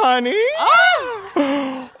 honey.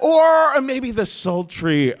 Or maybe the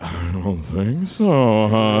sultry, I don't think so,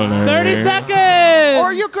 honey. 30 seconds.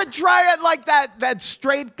 Or you could try it like that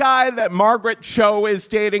straight guy that Margaret Cho is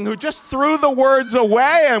dating who just threw the words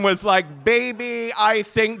away and was like, baby, I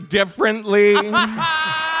think differently.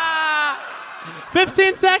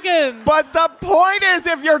 15 seconds. But the point is,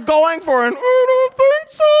 if you're going for an I don't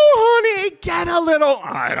think so, honey, get a little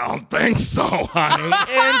I don't think so, honey,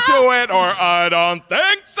 into it, or I don't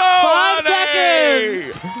think so, 5 honey.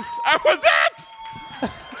 seconds. That was it.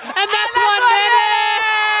 And that's 1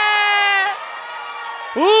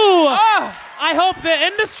 minute. Ooh. I hope the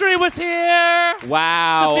industry was here.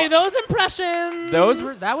 Wow. To see those impressions.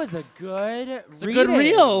 That was a good It's a good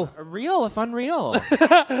reel. A reel, a fun reel. All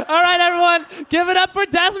right, everyone, give it up for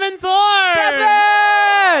Desmond Thorne.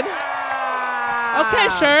 Desmond! Okay,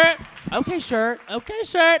 shirt. Okay, shirt. Okay,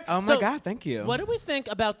 shirt. Oh my God, thank you. What do we think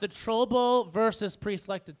about the Troll Bowl versus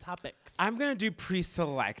pre-selected topics? I'm gonna do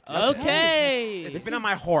pre-selected. Okay. It's been on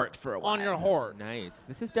my heart for a while. On your heart. Nice.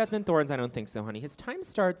 This is Desmond Thorne's I Don't Think So, Honey. His time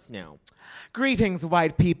starts now. Greetings,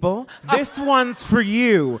 white people. This one's for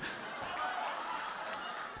you.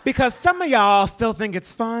 Because some of y'all still think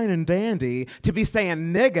it's fine and dandy to be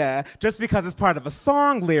saying nigga just because it's part of a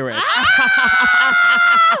song lyric.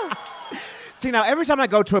 See, now, every time I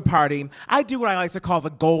go to a party, I do what I like to call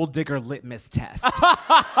the gold digger litmus test.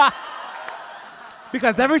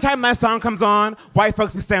 Because every time my song comes on, white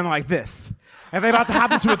folks be standing like this. And they about to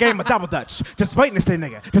hop into a game of double dutch. Just waiting to say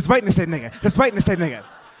nigga. Just waiting to say nigga. Just waiting to say nigga.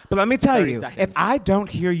 But let me tell 30 you, seconds. if I don't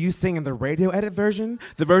hear you singing the radio edit version,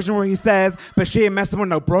 the version where he says, but she ain't messing with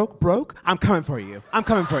no broke, I'm coming for you. I'm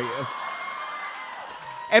coming for you.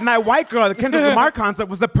 And that white girl at the Kendrick Lamar concert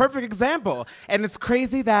was the perfect example. And it's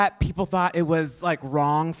crazy that people thought it was like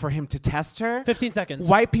wrong for him to test her. 15 seconds.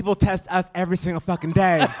 White people test us every single fucking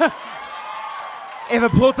day. If a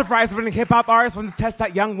Pulitzer Prize-winning hip-hop artist wants to test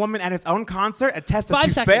that young woman at his own concert, a test that 5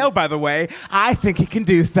 she's seconds. failed, by the way, I think he can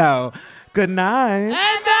do so. Good night. And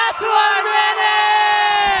that's 1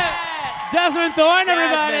 minute! Jasmine Thorne,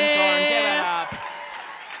 everybody! Jasmine Thorne, give it up.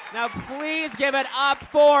 Now, please give it up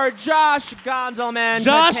for Josh Gondelman.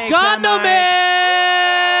 Josh Gondelman!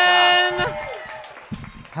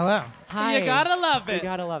 Hello. Hi. You gotta love it. You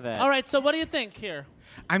gotta love it. All right, so what do you think here?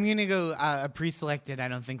 I'm gonna go a pre-selected. I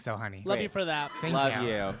don't think so, honey. Love you for that. Love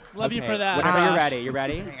you. Love you Okay, for that. Whenever you're ready. You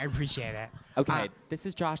ready? I appreciate it. Okay, this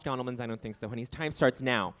is Josh Gondelman's I Don't Think So, Honey's time starts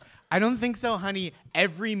now. I don't think so, honey.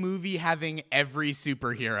 Every movie having every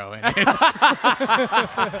superhero in it.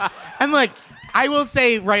 And like, I will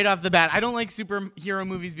say right off the bat, I don't like superhero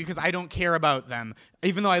movies because I don't care about them.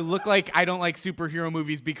 Even though I look like I don't like superhero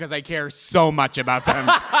movies because I care so much about them.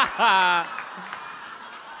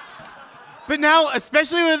 But now,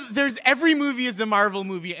 especially with every movie is a Marvel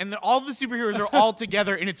movie, and all the superheroes are all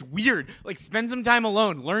together, and it's weird. Like, spend some time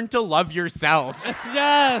alone. Learn to love yourselves.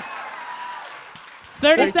 Yes.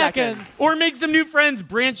 30 seconds. Or make some new friends.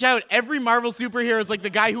 Branch out. Every Marvel superhero is like the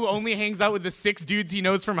guy who only hangs out with the 6 dudes he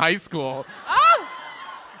knows from high school.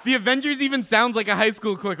 The Avengers even sounds like a high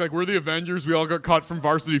school clique. Like, we're the Avengers. We all got caught from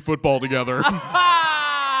varsity football together.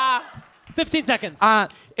 15 seconds.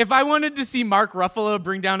 If I wanted to see Mark Ruffalo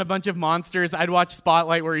bring down a bunch of monsters, I'd watch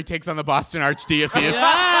Spotlight where he takes on the Boston Archdiocese.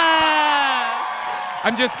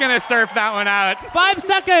 I'm just going to surf that one out. 5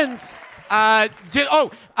 seconds.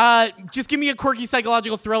 Just give me a quirky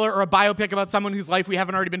psychological thriller or a biopic about someone whose life we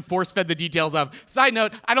haven't already been force-fed the details of. Side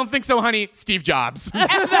note, I don't think so, honey. Steve Jobs. And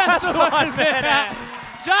that's 1 minute.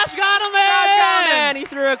 Josh Gondelman! Josh Gondelman! He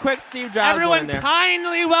threw a quick Steve Jobs Everyone one in there.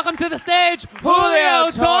 kindly welcome to the stage,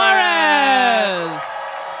 Julio Torres!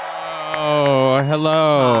 Oh,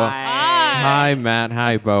 hello. Hi. Hi, Matt.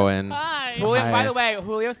 Hi, Bowen. Hi. Julio, Hi. by the way,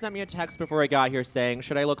 Julio sent me a text before I got here saying,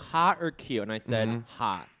 should I look hot or cute? And I said,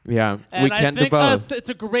 hot. Yeah, And we can't I think do both.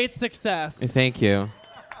 it's a great success. Thank you.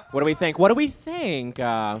 What do we think? What do we think?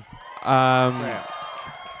 Julio,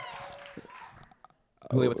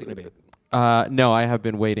 what's it going to be? No, I have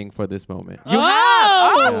been waiting for this moment. You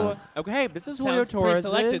have? Okay, this is Julio Sounds Torres.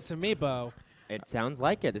 pre-selected to me, Bo. It sounds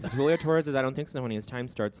like it. This is Julio Torres' I Don't Think So, Honey. His time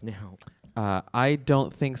starts now. I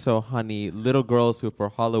don't think so, honey. Little girls who, for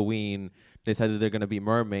Halloween, decided they're going to be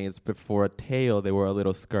mermaids, but for a tail, they wore a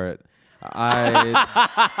little skirt.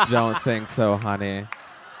 I don't think so, honey.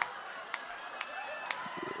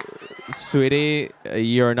 Sweetie,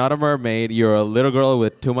 you're not a mermaid. You're a little girl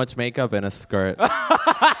with too much makeup and a skirt.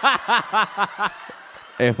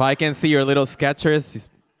 If I can see your little Skechers,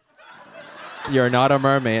 you're not a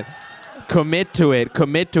mermaid. Commit to it.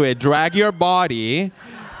 Commit to it. Drag your body.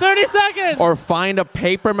 30 seconds. Or find a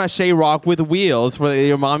paper mache rock with wheels for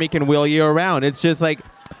your mommy can wheel you around. It's just like,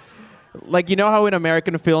 you know how in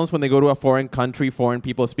American films, when they go to a foreign country, foreign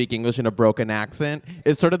people speak English in a broken accent?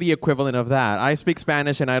 It's sort of the equivalent of that. I speak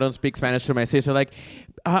Spanish and I don't speak Spanish to my sister. Like,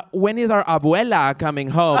 when is our abuela coming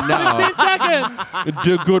home? No. 15 seconds.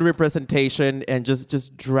 Do good representation and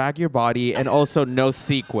just drag your body, and also no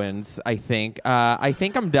sequins, I think. I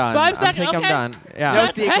think I'm done. 5 seconds. I think okay. I'm done. Yeah. No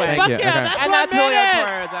sequence. Thank you. Yeah, Okay. that's And 1 that's Julio minute.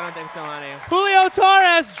 Torres. I Don't Think So, Honey. Julio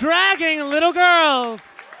Torres dragging little girls.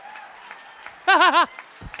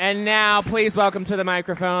 And now, please welcome to the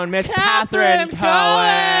microphone, Miss Catherine Cohen.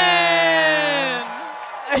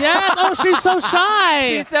 Yes. Oh, she's so shy.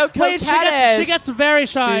 She's so Wait, coquettish. she gets very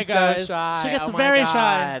shy, She's guys. so shy. She gets Oh my very God.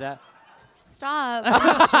 shy. Stop. I'm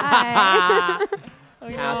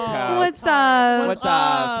shy. Kathco. What's up? What's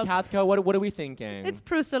up? Kathco, what are we thinking? It's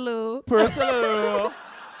Prusalu. Prusalu.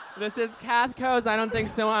 This is Kathco's I Don't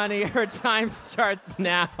Think So, Honey. Her time starts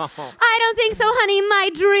now. I don't think so, honey. My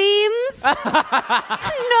dreams.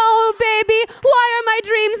 No, baby. Why are my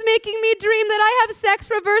dreams making me dream that I have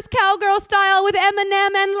sex reverse cowgirl style with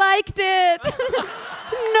Eminem and liked it?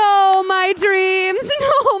 No, my dreams.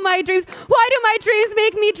 No, my dreams. Why do my dreams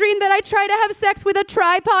make me dream that I try to have sex with a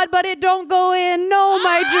tripod but it don't go in? No,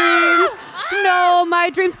 my dreams. No, my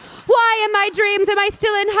dreams. Why in my dreams am I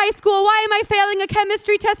still in high school? Why am I failing a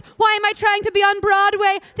chemistry test? Why am I trying to be on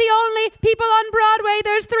Broadway? The only people on Broadway,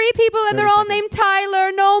 there's 3 people and they're all named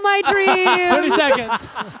Tyler. No, my dreams. 30 seconds.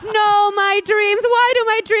 No, my dreams. Why do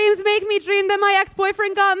my dreams make me dream that my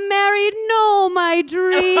ex-boyfriend got married? No, my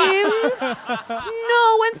dreams. No,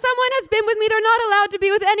 when someone has been with me, they're not allowed to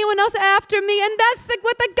be with anyone else after me, and that's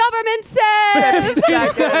what the government says.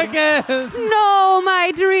 15 seconds. No,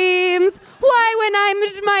 my dreams. Why, when I'm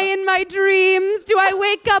in my dreams, do I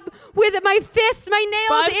wake up with my fists, my nails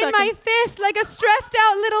 5 in my seconds. fist like a stressed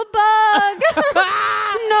out little bug?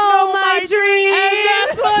 No, my dreams. And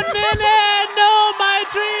that's 1 minute. No, my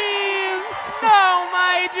dreams. No,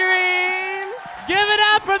 my dreams. Give it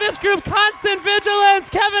up for this group: Constant Vigilance,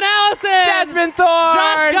 Kevin Allison, Desmond Thorne,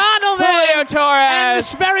 Josh Gondelman, Julio Torres, and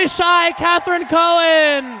the very shy Catherine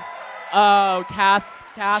Cohen. Oh, Catherine.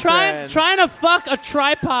 Trying to fuck a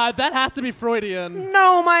tripod. That has to be Freudian.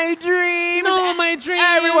 No, my dreams. No, my dreams.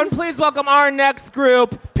 Everyone, please welcome our next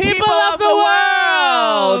group. People of the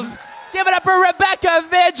world. Give it up for Rebecca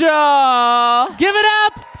Vigil. Give it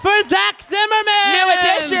up for Zach Zimmerman. New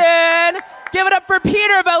addition. Give it up for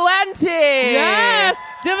Peter Valenti. Yes.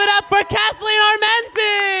 Give it up for Kathleen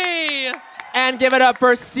Armenti. And give it up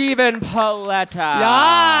for Stephen Paletta.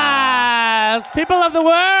 Yes. People of the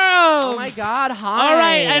world. Oh, my God. Hi. All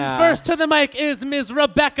right. And first to the mic is Ms.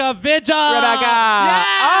 Rebecca Vigil. Rebecca.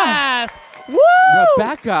 Yes. Oh. Woo.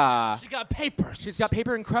 Rebecca. She got papers. She's got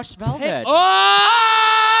paper and crushed velvet.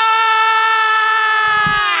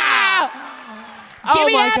 Give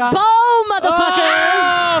me that bow,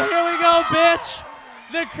 motherfuckers! Oh, here we go, bitch.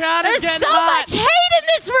 The crowd is There's getting so hot. much hate in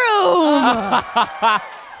this room!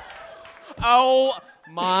 Oh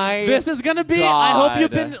my This is going to be, God. I hope you've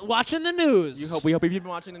been watching the news. We hope you've been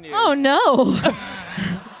watching the news. Oh, no.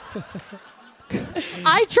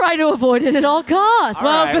 I try to avoid it at all costs.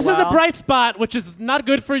 Well, this is a bright spot, which is not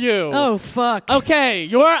good for you. Oh, fuck. Okay,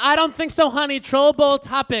 your I Don't Think So, Honey Troll Bowl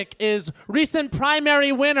topic is recent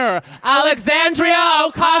primary winner, Alexandria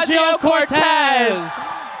Ocasio-Cortez.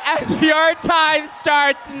 And your time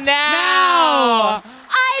starts now.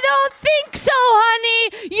 I don't think so,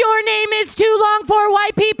 honey. Your name is too long for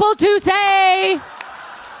white people to say.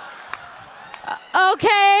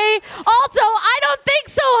 Okay. Also, I don't think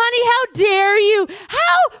so, honey. How dare you?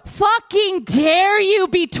 How fucking dare you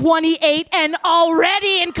be 28 and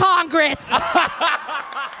already in Congress? You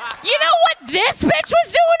know what this bitch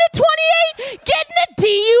was doing at 28? Getting a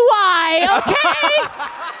DUI, okay?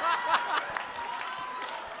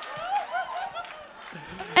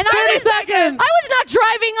 And 30 seconds. I was not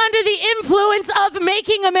driving under the influence of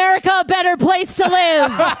making America a better place to live.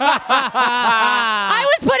 I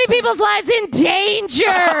was putting people's lives in danger.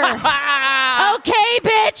 Okay,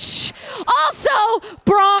 bitch. Also,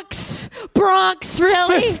 Bronx,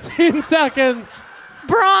 really? 15 seconds.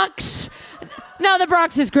 Bronx. No, the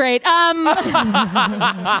Bronx is great. But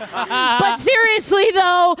seriously,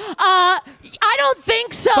 though, I don't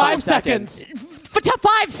think so. 5 seconds. To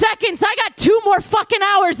 5 seconds. I got 2 more fucking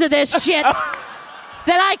hours of this shit that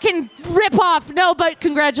I can rip off. No, but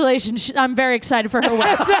congratulations. I'm very excited for her win.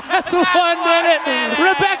 That's 1 minute.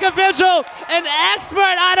 Rebecca Vigil, an expert.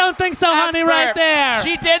 I don't think so, honey, right there.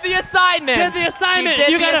 She did the assignment.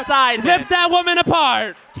 You gotta rip that woman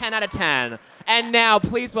apart. 10 out of 10. And now,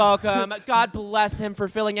 please welcome, God bless him for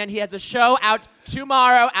filling in. He has a show out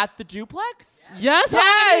tomorrow at the Duplex. Yes,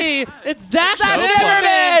 honey. It's Zach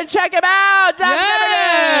Zimmerman. Check him out.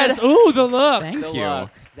 Zach Zimmerman. Ooh, the look. Thank you. Look,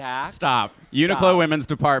 Zach. Stop. Uniqlo Women's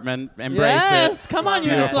Department. Embrace it. Yes, come on,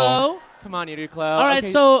 Beautiful. Uniqlo. Come on, Uniqlo. All right,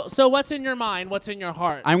 okay. so what's in your mind? What's in your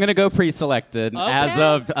heart? I'm going to go pre-selected Okay. as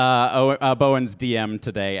of Bowen's DM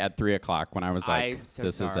today at 3 o'clock when I was like, I'm so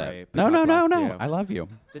this sorry, is it. but No. God bless you. I love you.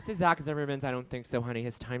 This is Zach Zimmerman's I Don't Think So, Honey.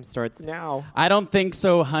 His time starts now. I don't think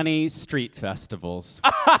so, honey. Street festivals.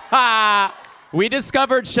 We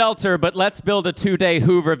discovered shelter, but let's build a 2-day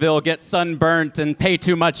Hooverville, get sunburnt, and pay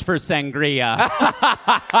too much for sangria.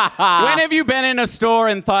 When have you been in a store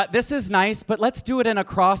and thought, this is nice, but let's do it in a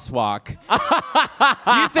crosswalk?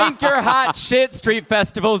 You think you're hot shit, street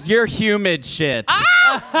festivals, you're humid shit.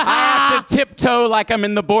 I have to tiptoe like I'm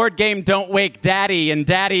in the board game Don't Wake Daddy, and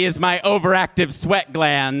Daddy is my overactive sweat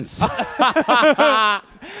glands.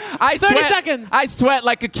 30 seconds. I sweat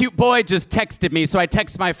like a cute boy just texted me, so I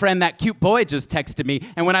text my friend that cute boy just texted me,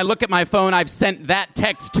 and when I look at my phone, I've sent that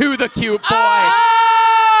text to the cute boy.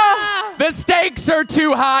 The stakes are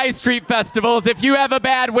too high, street festivals. If you have a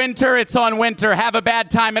bad winter, it's on winter. Have a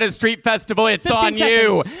bad time at a street festival, it's 15 on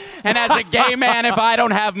you. seconds. And as a gay man, if I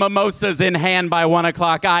don't have mimosas in hand by 1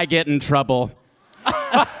 o'clock, I get in trouble.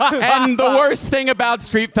 And the worst thing about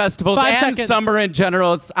street festivals 5 and seconds. summer in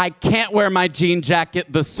general is I can't wear my jean jacket,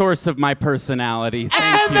 the source of my personality.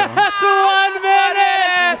 Thank you. That's 1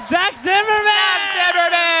 minute. Zach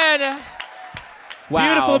Zimmerman. Wow,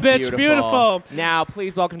 Beautiful, bitch. Beautiful. Now,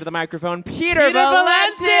 please welcome to the microphone, Peter Peter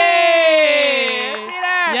Valenti.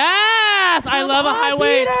 Yes, I love a high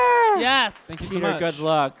waist. Yes. Thank you, so Peter. much. Good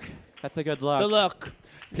luck. That's a good look. The look.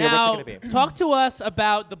 Peter, Now, what's it gonna be? talk to us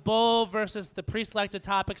about the bowl versus the pre-selected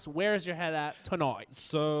topics. Where is your head at tonight?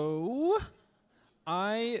 So,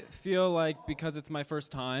 I feel like because it's my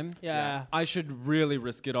first time, Yeah. I should really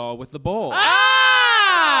risk it all with the bowl.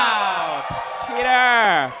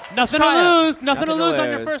 Peter. Nothing to Try it. lose. Nothing to Nothing to lose on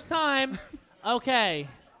your lose. first time. Okay.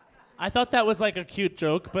 I thought that was like a cute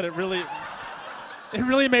joke, but it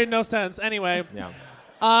really made no sense. Anyway,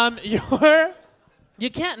 you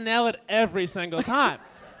can't nail it every single time.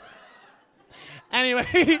 Anyway,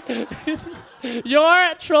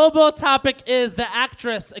 your Troll Bowl topic is the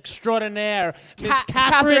actress extraordinaire, Miss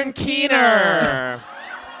Catherine Keener.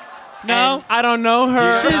 No, And I don't know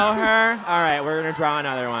her. She's- Know her? All right, we're gonna draw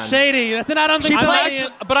another one. Shady. That's an I don't think so.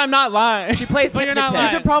 But I'm not lying. She plays But you're not hypnotist.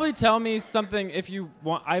 lying. You could probably tell me something if you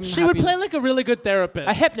want. She would play like a really good therapist.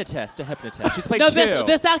 A hypnotist. She's played No, two.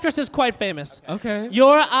 this actress is quite famous. Okay.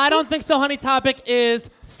 Your I don't think so, honey topic is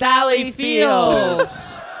Sally Field.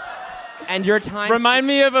 And your time. Remind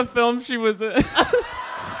me of a film she was in.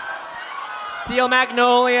 Steel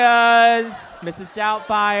Magnolias, Mrs.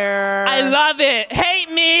 Doubtfire. I love it. Hate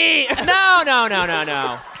me.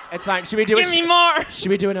 No. It's fine. Should we do it? Give me more. Should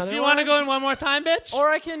we do another Do you one? want to go in one more time, bitch? Or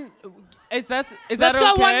I can. Is that Let's okay?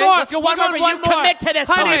 go one more. Let's go one more, but you commit to this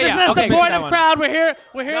Honey, one. this is Yeah. a Okay, we supportive got one. crowd. We're here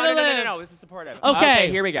to live. No. This is supportive. Okay.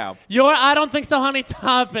 Here we go. Your I don't think so, honey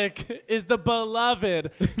topic is the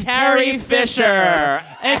beloved Carrie Fisher,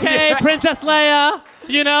 aka Princess Leia.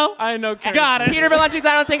 You know? I know. Carrie. Got it. Peter Valenti's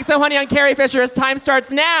I don't think so, honey, on Carrie Fisher's time starts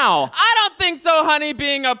now. I don't think so, honey,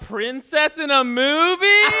 being a princess in a movie.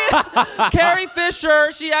 Carrie Fisher,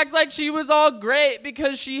 she acts like she was all great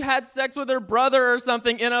because she had sex with her brother or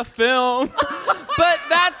something in a film. But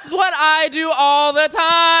that's what I do all the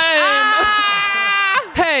time.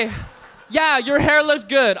 Hey, yeah, your hair looked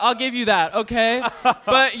good. I'll give you that, okay?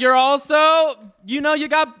 But you're also, you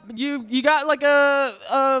got like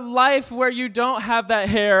a life where you don't have that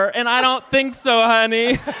hair, and I don't think so,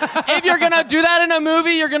 honey. If you're gonna do that in a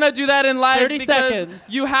movie, you're gonna do that in life 30 because seconds.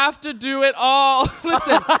 you have to do it all.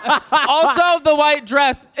 Listen, also the white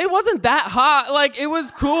dress, it wasn't that hot. Like, it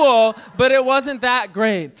was cool, but it wasn't that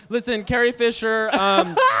great. Listen, Carrie Fisher,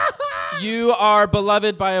 you are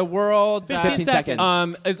beloved by a world that 15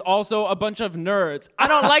 seconds. is also a bunch of nerds. I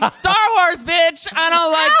don't like Star Wars, bitch. I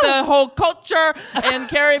don't like the whole culture. And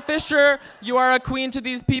Carrie Fisher, you are a queen to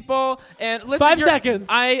these people. And listen, 5 seconds.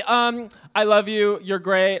 I love you. You're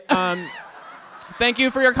great. Thank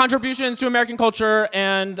you for your contributions to American culture,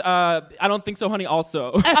 and I don't think so, honey.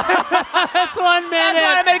 Also, That's 1 minute.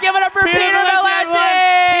 That's what give it up for Peter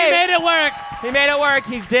Valenti. He made it work. He made it work.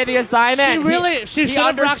 He did the assignment. She should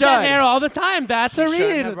have rocked that hair all the time. That's a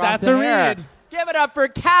read. That's a read. Give it up for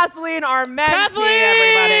Kathleen Armenti,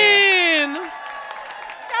 Kathleen!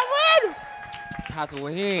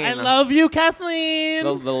 Kathleen. I love you, Kathleen.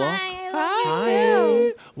 The look. Hi.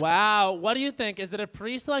 Hi. Wow. What do you think? Is it a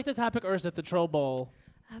pre-selected topic or is it the Troll Bowl?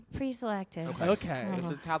 Pre-selected. Okay. This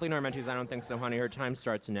is Kathleen Armenti's I don't think so, honey. Her time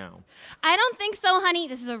starts now. I don't think so, honey.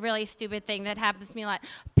 This is a really stupid thing that happens to me a lot.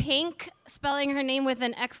 Pink spelling her name with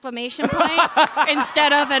an exclamation point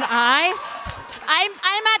instead of an I. I'm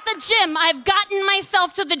at the gym. I've gotten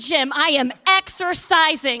myself to the gym. I am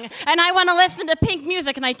exercising. And I want to listen to Pink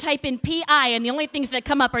music, and I type in P-I, and the only things that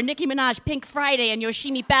come up are Nicki Minaj, Pink Friday, and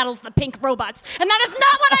Yoshimi Battles the Pink Robots. And that is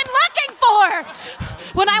not what I'm looking for!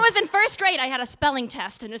 When I was in first grade, I had a spelling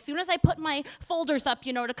test, and as soon as I put my folders up,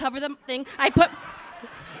 to cover the thing, I put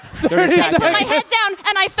my head down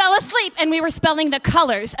and I fell asleep, and we were spelling the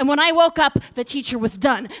colors. And when I woke up, the teacher was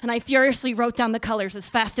done, and I furiously wrote down the colors as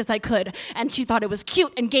fast as I could. And she thought it was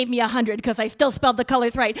cute and gave me 100 because I still spelled the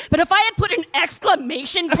colors right. But if I had put an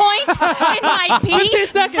exclamation point in my P,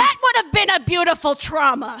 that would have been a beautiful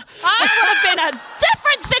trauma. That would have been a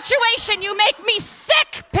different situation. You make me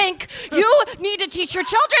sick, Pink. You need to teach your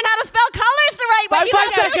children how to spell colors the right way. You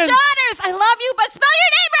have 2 daughters. I love you, but spell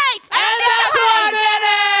your name right. And that's 1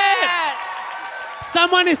 minute!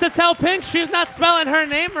 Someone needs to tell Pink she's not spelling her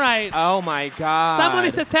name right. Oh my God. Someone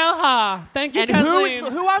needs to tell her. Thank you, And Kathleen.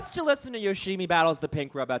 who wants to listen to Yoshimi Battles the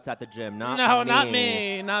Pink Robots at the gym? Not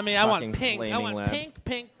me. Not me. I want Fucking pink. I flaming want lips.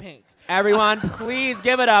 pink. Everyone, please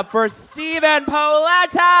give it up for Stephen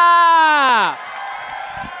Paoletta!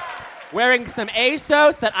 Wearing some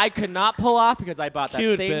ASOS that I could not pull off because I bought that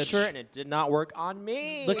Cute, same bitch. shirt and it did not work on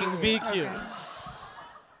me. Looking VQ.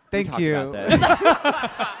 Thank you.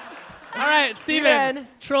 All right, Steven.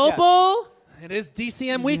 Troll Yes. Bowl. It is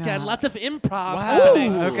DCM weekend. Lots of improv Wow.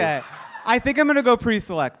 happening. Okay. I think I'm going to go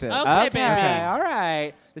pre-selected. Okay, baby. All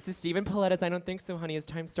right. This is Stephen Pauletta's I don't think so, honey. His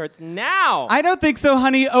time starts now. I don't think so,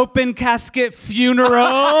 honey. Open casket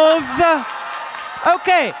funerals.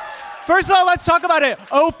 Okay. First of all, let's talk about it.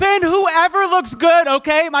 Open, whoever looks good,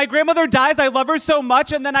 okay? My grandmother dies, I love her so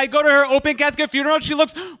much, and then I go to her open casket funeral, and she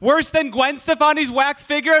looks worse than Gwen Stefani's wax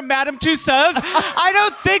figure and Madame Tussauds. I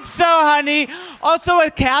don't think so, honey. Also, a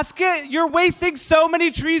casket, you're wasting so many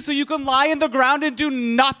trees so you can lie in the ground and do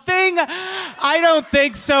nothing? I don't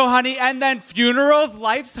think so, honey. And then funerals,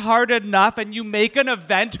 life's hard enough, and you make an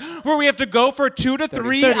event where we have to go for 2 to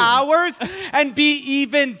 3 hours and be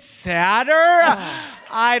even sadder?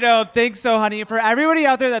 I don't think so, honey. For everybody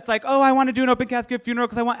out there that's like, oh, I want to do an open casket funeral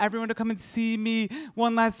because I want everyone to come and see me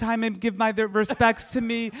one last time and give their respects to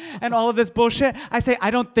me and all of this bullshit, I say,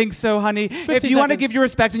 I don't think so, honey. If you want to give your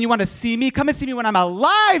respect and you want to see me, come and see me when I'm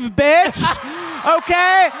alive, bitch.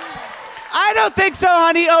 Okay? I don't think so,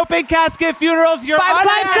 honey. Open casket funerals, you're 5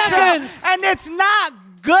 seconds. And it's not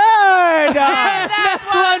good. That's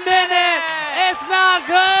 1 minute. It's not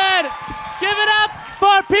good. Give it up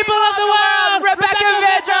for people of the world. Rebecca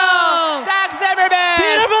Vigil, Zach Zimmerman,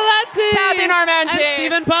 Peter Valenti, Kathy Normanti, and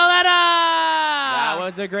Stephen Pauletta. That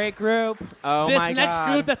was a great group. Oh this my God. next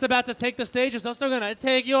group that's about to take the stage is also gonna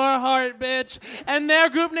take your heart, bitch. And their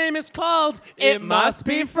group name is called It Must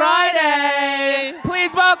Be Friday.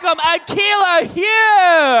 Please welcome Akilah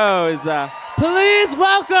Hughes. Please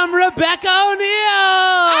welcome Rebecca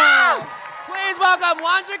O'Neill. Please welcome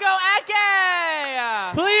Wanjigo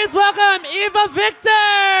Eke. Please welcome Eva Victor.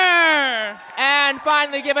 And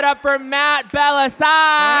finally, give it up for Matt Belisai. It's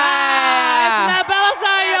Matt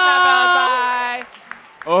Belisai, y'all.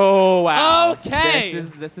 Oh, wow. Okay.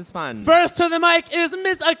 This is fun. First to the mic is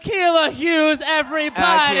Miss Akilah Hughes,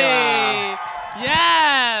 everybody. Akilah.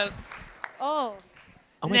 Yes. Oh.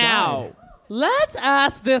 Oh my now, God. let's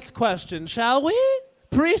ask this question, shall we?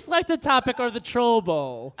 Pre-selected topic or the Troll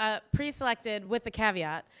Bowl? Pre-selected with the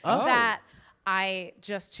caveat that I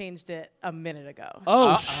just changed it a minute ago.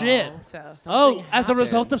 Oh, shit. So. As a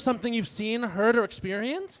result of something you've seen, heard, or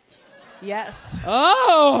experienced? Yes.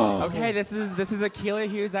 Oh. Okay, this is Akilah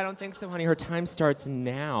Hughes. I don't think so, honey. Her time starts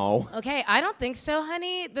now. Okay, I don't think so,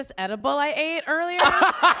 honey. This edible I ate earlier.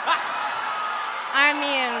 I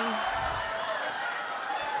mean,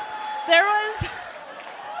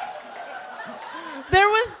 there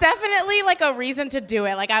was definitely like a reason to do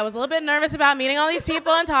it. Like I was a little bit nervous about meeting all these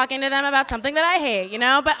people and talking to them about something that I hate, you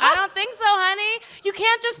know? But I don't think so, honey. You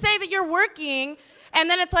can't just say that you're working and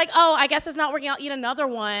then it's like, oh, I guess it's not working. I'll eat another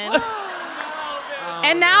one.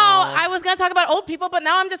 And now I was gonna talk about old people, but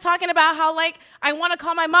now I'm just talking about how like I want to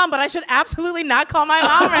call my mom, but I should absolutely not call my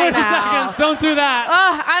mom right 30 now. seconds, don't do that.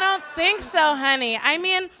 I don't think so, honey. I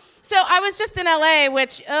mean, so I was just in LA,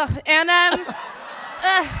 which,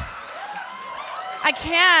 I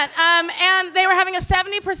can't. And they were having a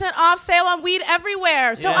 70% off sale on weed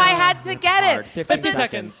everywhere, so I had to get it. 15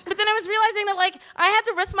 seconds. But then I was realizing that like I had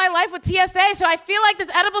to risk my life with TSA, so I feel like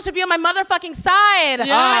this edible should be on my motherfucking side.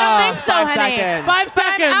 Yeah. I don't think so, 5 honey. seconds. 5 But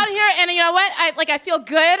seconds. I'm out here, and you know what? I feel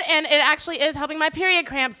good, and it actually is helping my period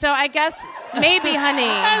cramps. So I guess maybe, honey.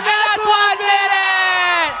 And that's 1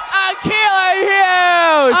 minute! Akilah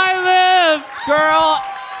Hughes! I live! Girl,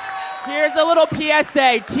 here's a little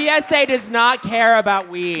PSA. TSA does not care about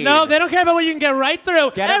weed. No, they don't care about what you can get right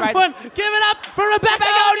through. Get it right- Everyone, give it up for Rebecca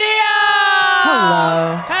O'Neill!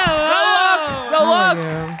 Hello. Good luck! How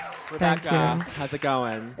are you? Thank Rebecca, you. how's it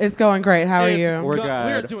going? It's going great. How are It's you? We're good.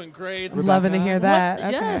 We're doing great. Loving to hear that.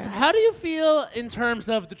 What- Yes. Okay. How do you feel in terms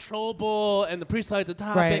of the Troll Bowl and the pre-selected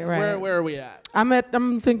topic? Right. Where are we at?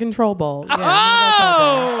 I'm thinking Troll Bowl. Yeah,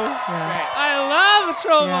 Oh! Yeah. I love a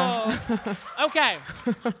Troll Yeah. Bowl. Okay.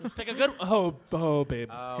 Let's pick a good Oh, babe.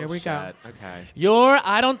 Here we go. Okay. Your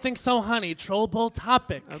I Don't Think So, Honey Troll Bowl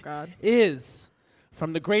topic is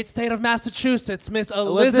from the great state of Massachusetts, Miss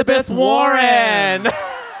Elizabeth Warren.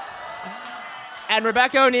 And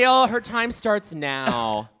Rebecca O'Neill, her time starts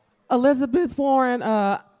now. Elizabeth Warren,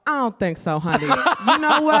 I don't think so, honey. You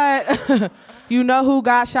know what? You know who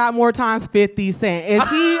got shot more times? 50 Cent. Is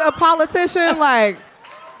he a politician? Like,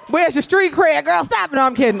 where's your street cred? Girl, stop it. No,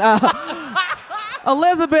 I'm kidding.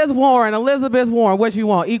 Elizabeth Warren, what you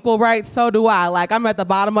want? Equal rights? So do I. Like, I'm at the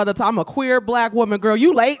bottom of the top. I'm a queer black woman, girl.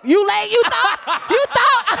 You late? You thought? You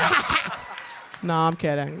thought? No, I'm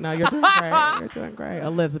kidding. No, you're doing great. You're doing great.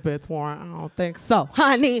 Elizabeth Warren, I don't think so,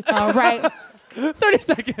 honey. All right. 30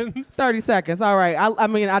 seconds. 30 seconds. All right. I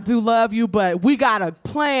mean, I do love you, but we got a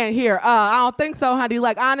plan here. I don't think so, honey.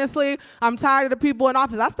 Like, honestly, I'm tired of the people in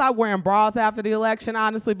office. I stopped wearing bras after the election,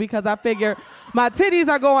 honestly, because I figure my titties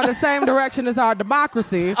are going the same direction as our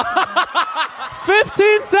democracy.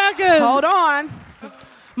 15 seconds. Hold on.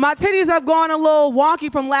 My titties have gone a little wonky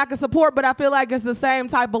from lack of support, but I feel like it's the same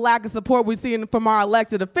type of lack of support we've seen from our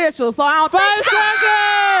elected officials. So I don't 5 think so.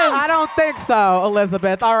 seconds. seconds. I don't think so,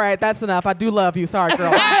 Elizabeth. All right, that's enough. I do love you. Sorry,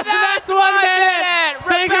 girl. That's 1 minute.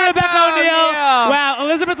 Thank you, Rebecca O'Neill. Wow,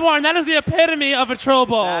 Elizabeth Warren, that is the epitome of a troll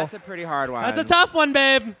bowl. That's a pretty hard one. That's a tough one,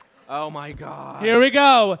 babe. Oh my God. Here we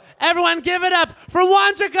go. Everyone give it up for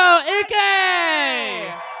Wanjiko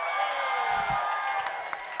Ike.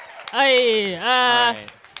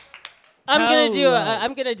 I'm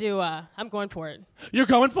going for it. You're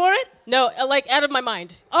going for it? No, like out of my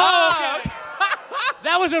mind. Oh, okay.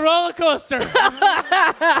 That was a roller coaster.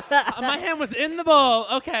 My hand was in the bowl.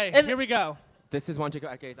 Okay, here we go. This is Wanjiko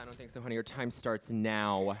Ike's I Don't Think So, Honey. Your time starts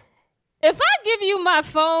now. If I give you my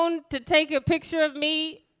phone to take a picture of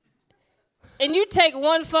me, and you take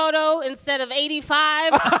one photo instead of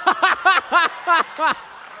 85, I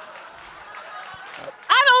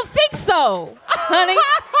don't think so, honey.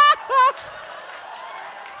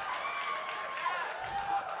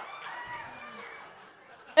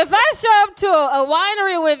 If I show up to a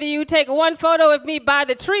winery with you, take one photo of me by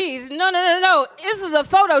the trees, no. This is a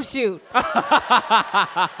photo shoot. 30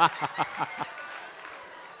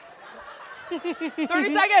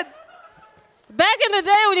 seconds. Back in the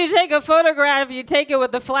day when you take a photograph, you take it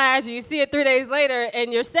with the flash, you see it 3 days later,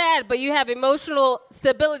 and you're sad, but you have emotional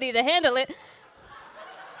stability to handle it.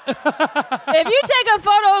 If you take a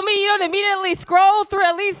photo of me, you don't immediately scroll through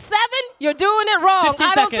at least 7, you're doing it wrong. 15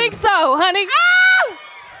 I don't seconds. think so, honey. Ow!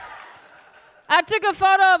 I took a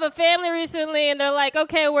photo of a family recently, and they're like,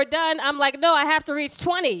 okay, we're done. I'm like, no, I have to reach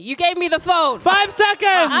 20. You gave me the phone. 5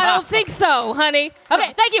 seconds. I don't think so, honey.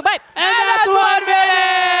 Okay, thank you, bye. And that's 1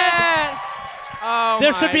 minute. Oh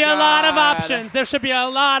There should my be a lot of God. options. There should be a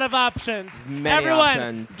lot of options. Many Everyone,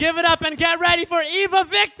 options. give it up and get ready for Eva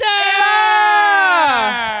Victor.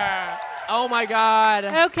 Oh my God.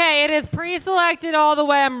 Okay, it is pre-selected all the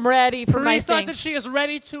way. I'm ready for my thing. Pre-selected, she is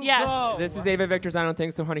ready to go. This is Ava Victor's I Don't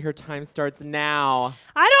Think So, Honey. Her time starts now.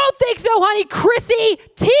 I don't think so, honey. Chrissy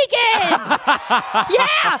Teigen.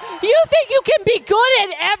 Yeah, you think you can be good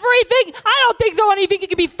at everything? I don't think so, honey. You think you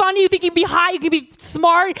can be funny? You think you can be hot? You can be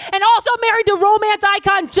smart? And also married to romance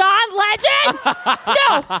icon John Legend?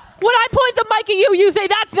 No. When I point the mic at you, you say,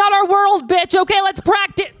 that's not our world, bitch. Okay, let's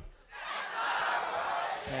practice.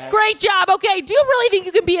 Great job. Okay, do you really think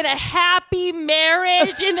you can be in a happy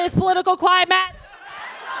marriage in this political climate?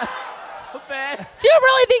 Do you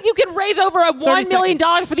really think you can raise over $1 million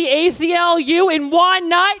for the ACLU in one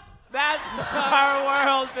night? That's our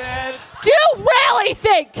world, bitch. Do you really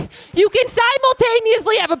think you can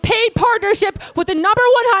simultaneously have a paid partnership with the #1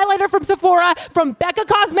 highlighter from Sephora, from Becca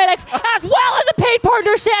Cosmetics, as well as a paid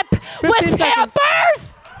partnership with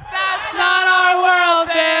Pampers? That's not our world,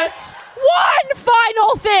 bitch. One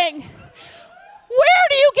final thing. Where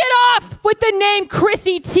do you get off with the name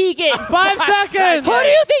Chrissy Teigen? 5 seconds. Who do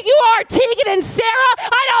you think you are, Teigen and Sarah?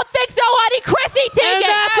 I don't think so, honey. Chrissy Teigen. And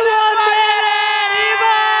that's 1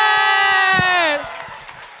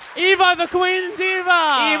 minute. Eva, the Queen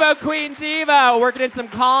Diva. Eva, Queen Diva, working in some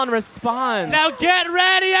call and response. Now get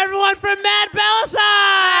ready, everyone, for Matt Bellassai.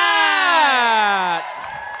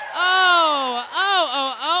 Oh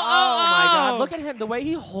my God! Look at him. The way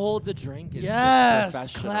he holds a drink is Yes,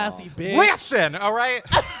 just professional. classy bitch. Listen, all right?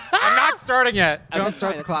 I'm not starting yet. Don't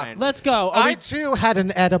start the clock. Let's go. I too had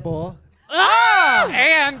an edible.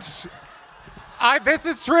 And this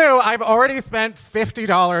is true. I've already spent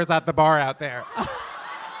 $50 at the bar out there.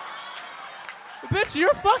 Bitch,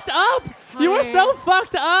 you're fucked up. You are so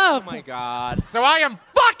fucked up. Oh my God. So I am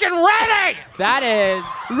fucking ready. That is.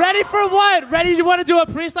 Ready for what? Ready? You want to do a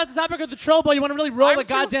pre-selected topic of the troll bowl? You want to really roll the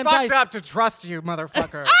goddamn I'm too fucked dice? up to trust you,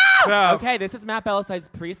 motherfucker. Okay, this is Matt Bellassai's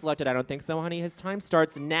pre-selected I Don't Think So, Honey. His time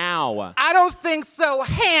starts now. I don't think so,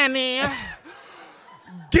 Hanny.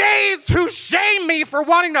 Gays who shame me for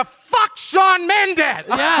wanting to fuck Shawn Mendes.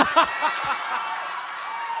 Yes.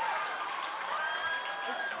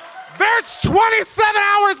 There's 27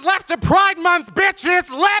 hours left to Pride Month, bitches.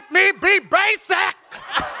 Let me be basic.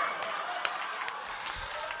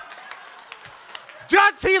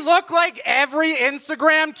 Does he look like every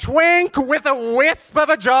Instagram twink with a wisp of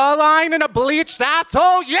a jawline and a bleached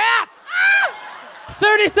asshole? Yes!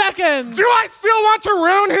 30 seconds. Do I still want to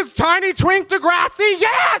ruin his tiny twink Degrassi?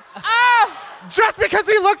 Yes! Just because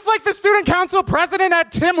he looks like the student council president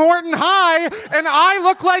at Tim Horton High and I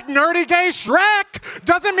look like nerdy gay Shrek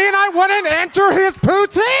doesn't mean I wouldn't enter his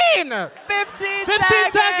poutine. 15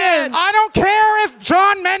 seconds. I don't care if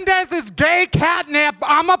John Mendes is gay catnip.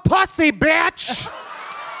 I'm a pussy, bitch.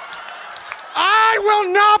 I will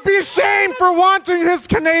not be shamed for wanting his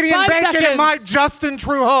Canadian 5 bacon seconds. in my Justin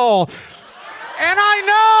True hole. And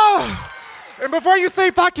I know And before you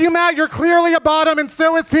say fuck you, Matt, you're clearly a bottom, and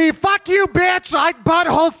so is he. Fuck you, bitch! I'd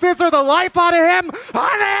butthole scissor the life out of him,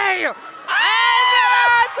 honey! And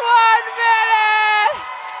that's 1 minute!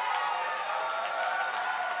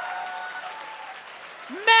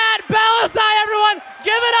 Matt Bellassai, everyone!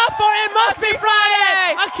 Give it up for It Must Be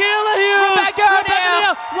Friday! Akila Hughes! Rebecca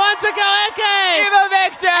O'Neill! Wanjiko Eke! Evo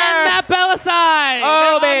Victor! And Matt Bellassai! Oh,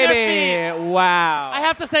 They're on their baby! feet. Wow. I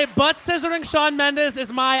have to say, butt scissoring Shawn Mendes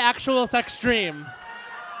is my actual sex dream.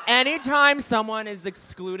 Anytime someone is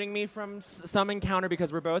excluding me from some encounter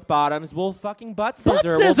because we're both bottoms, we'll fucking butt scissor. Butt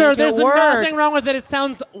We'll scissor, make there's it work. nothing wrong with it. It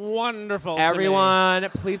sounds wonderful. Everyone,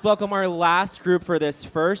 please welcome our last group for this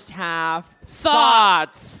first half.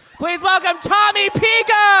 Thoughts. Please welcome Tommy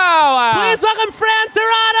Pico. Please welcome Fran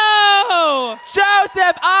Tirado.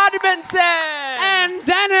 Joseph Odmanson. And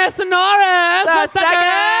Dennis Norris. The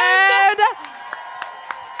second.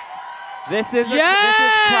 This is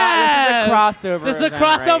a crossover. This is a event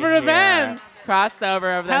crossover right event. here.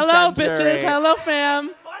 Crossover of the Hello, century. bitches. Hello,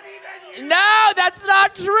 fam. No, that's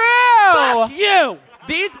not true. Fuck you.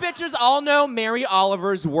 These bitches all know Mary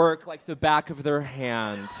Oliver's work like the back of their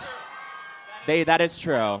hand. That is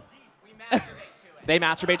true. They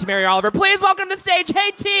masturbate to Mary Oliver. Please welcome to the stage,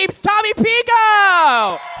 Hey Teams, Tommy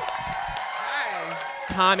Pico.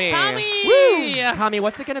 Tommy. Woo. Tommy,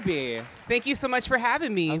 what's it gonna be? Thank you so much for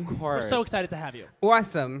having me. Of course. We're so excited to have you.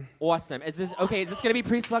 Awesome. Awesome. Is this gonna be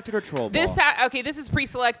pre-selected or troll ball? This is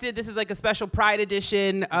pre-selected. This is like a special Pride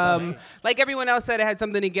edition. Like everyone else said, I had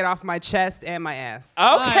something to get off my chest and my ass.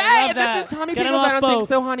 Okay, this is Tommy Pico's I Don't Think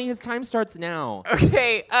So, Honey. His time starts now.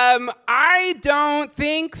 Okay, I don't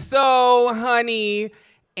think so, honey.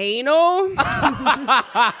 Anal? I'm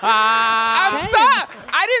sorry.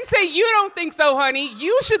 I didn't say you don't think so, honey.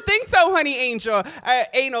 You should think so, honey, Angel.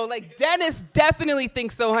 Anal. Like, Dennis definitely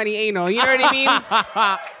thinks so, honey, anal. You know what I mean?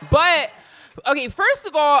 But, okay, first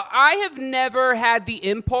of all, I have never had the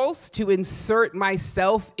impulse to insert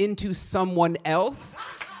myself into someone else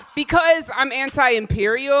because I'm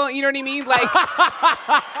anti-imperial. You know what I mean? Like,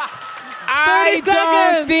 I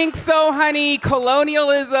don't think so, honey.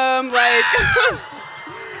 Colonialism, like...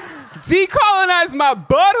 Decolonize my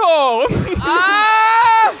butthole.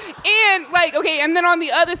 And like, okay, and then on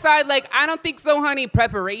the other side, like, I don't think so, honey.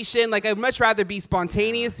 Preparation, like, I'd much rather be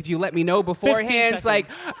spontaneous if you let me know beforehand. Like,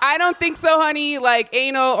 I don't think so, honey. Like,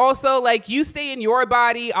 anal. Also, like, you stay in your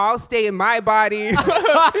body, I'll stay in my body. 5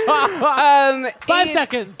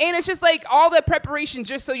 seconds. And it's just like all that preparation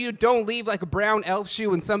just so you don't leave like a brown elf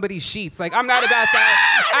shoe in somebody's sheets. Like, I'm not about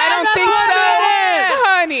that. I don't think so,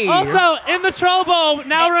 honey. Also, in the troll bowl,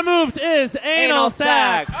 now removed, is anal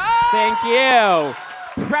sex. Thank you.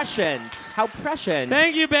 Prescient. How prescient.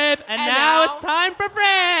 Thank you, babe. And now it's time for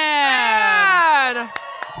Fran.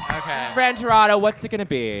 Okay. Fran Tirado, what's it gonna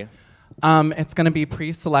be? It's gonna be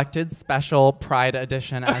pre-selected special Pride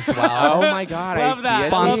edition as well. Oh my God! Love that.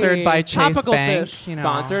 Sponsored by Chase Topical Bank. fish. You know.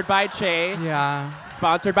 Sponsored by Chase. Yeah.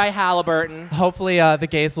 Sponsored by Halliburton. Hopefully, the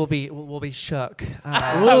gays will be shook.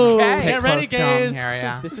 Okay. Get ready, gays. Here,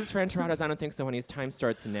 yeah. This is Fran Tirado's I Don't Think So, Honey's time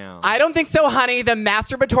starts now. I don't think so, honey. The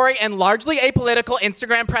masturbatory and largely apolitical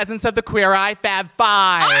Instagram presence of the Queer Eye Fab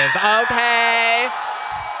Five. Okay.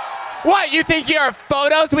 What, you think your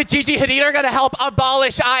photos with Gigi Hadid are gonna help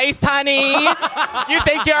abolish ICE, honey? You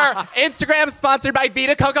think your Instagram sponsored by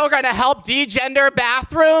Vita Coco are gonna help de-gender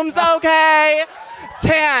bathrooms, okay?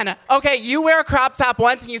 Tan, okay, you wear a crop top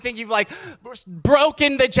once and you think you've like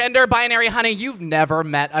broken the gender binary, honey. You've never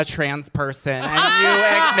met a trans person and you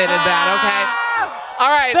admitted that, okay? All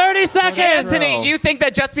right. 30 seconds. Anthony, you think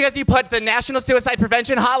that just because you put the National Suicide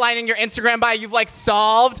Prevention Hotline in your Instagram bio, you've like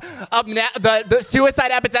solved the suicide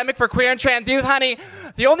epidemic for queer and trans youth, honey?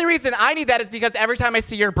 The only reason I need that is because every time I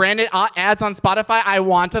see your branded ads on Spotify, I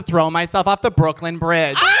want to throw myself off the Brooklyn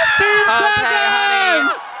Bridge. 15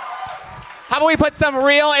 seconds. How about we put some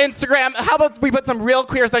real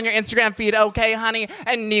queers on your Instagram feed, okay, honey?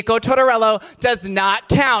 And Nico Tortorello does not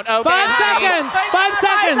count, okay, 5 seconds. 5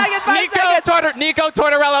 seconds. Nico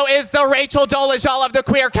Tortorello is the Rachel Dolezal of the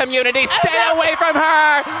queer community. Stay away from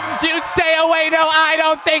her. You stay away. No, I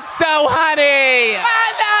don't think so, honey.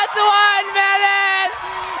 And that's 1 minute.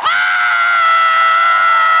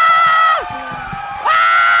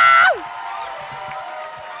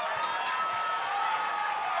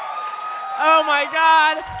 Oh my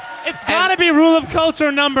God. It's gotta be rule of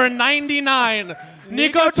culture number 99.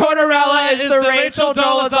 Nico Tortorella is the Rachel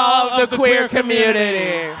Dolezal of the queer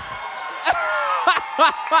community.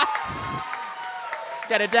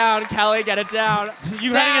 Get it down, Kelly, get it down.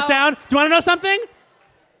 You writing it down? Do you want to know something?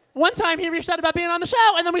 One time he reached out about being on the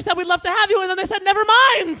show, and then we said we'd love to have you, and then they said never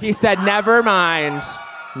mind. He said never mind,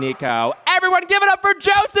 Nico. Everyone give it up for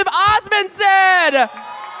Joseph Osmondson!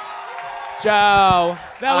 Joe.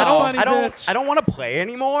 That was funny, bitch. I don't want to play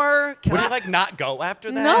anymore. Can I like not go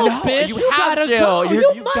after that? No, bitch, you have gotta to. go.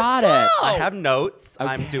 You got it. I have notes. Okay.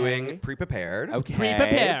 I'm doing pre-prepared. Okay.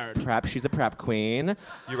 Pre-prepared. Prep. She's a prep queen.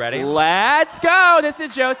 You ready? Let's go. This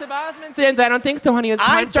is Joseph Osmondson's I Don't Think So, Honey. It's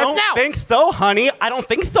time starts now. I don't think so, honey. I don't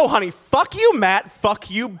think so, honey. Fuck you, Matt. Fuck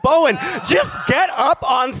you, Bowen. Just get up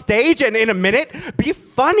on stage and in a minute, be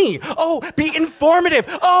funny. Oh, be informative.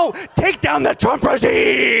 Oh, take down the Trump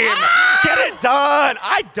regime. Get it done.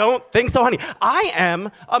 I don't think so, honey. I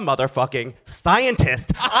am a motherfucking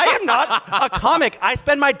scientist. I am not a comic. I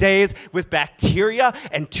spend my days with bacteria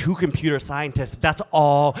and 2 computer scientists. That's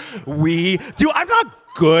all we do. I'm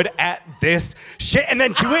not good at this shit. And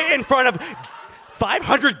then do it in front of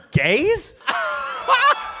 500 gays?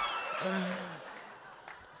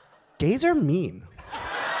 Gays are mean.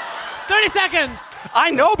 30 seconds.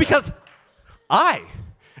 I know because I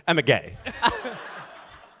am a gay.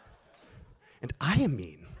 And I am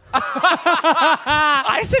mean.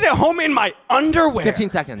 I sit at home in my underwear.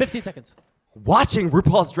 15 seconds. 15 seconds. Watching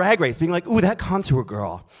RuPaul's Drag Race, being like, ooh, that contour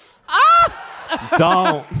girl.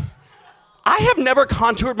 Don't. I have never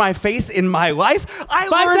contoured my face in my life. I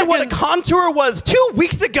 5 learned what a seconds. contour was 2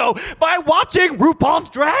 weeks ago by watching RuPaul's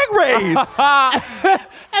Drag Race. And that's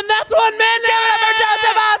 1 minute. Give it up for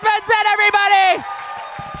Joseph Osmondson, everybody.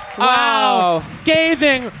 Wow.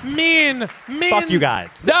 Scathing. Mean. Fuck you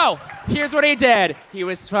guys. No. Here's what he did. He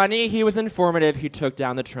was funny. He was informative. He took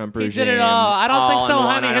down the Trump regime. did it all. I don't think so, in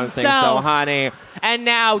one. honey, I don't think himself. so, honey. And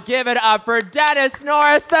now give it up for Dennis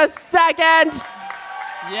Norris II.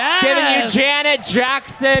 Yes. Giving you Janet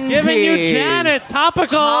Jackson Giving you teas. Janet.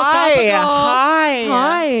 Topical. Hi.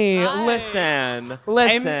 Hi. Listen.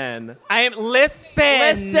 Listen.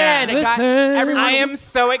 Listen. Everyone. I am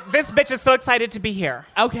so. This bitch is so excited to be here.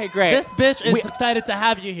 Okay, great. This bitch is excited to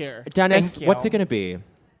have you here. Dennis, Thank you. what's it gonna be?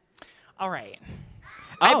 All right.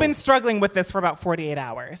 I've been struggling with this for about 48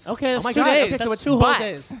 hours. Okay, that's my 2 God. days. Okay, That's so it's 2 whole But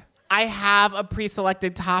days. I have a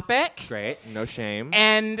pre-selected topic. Great. No shame.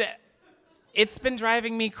 And it's been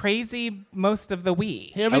driving me crazy most of the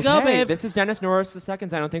week. Here we go, babe. This is Dennis Norris II's I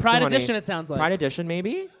Don't Think Pride So, honey. Edition, it sounds like. Pride Edition,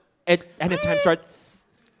 maybe? And his time starts...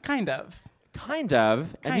 Kind of. Kind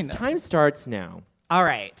of. And his Kind of. time starts now. All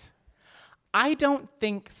right. I don't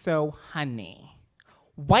think so, honey.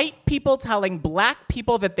 White people telling black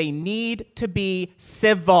people that they need to be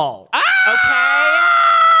civil. Okay?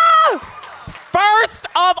 First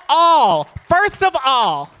of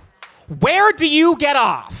all, where do you get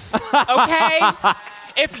off? Okay?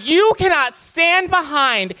 If you cannot stand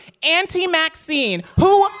behind Auntie Maxine,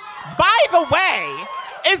 who, by the way,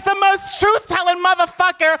 is the most truth-telling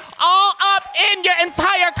motherfucker all up in your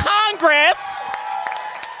entire Congress,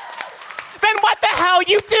 then what the hell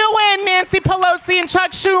you doing, Nancy Pelosi and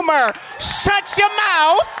Chuck Schumer? Shut your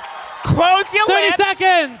mouth, close your 30 lips,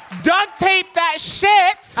 seconds. duct tape that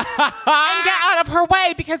shit, and get out of her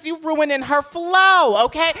way because you ruining her flow,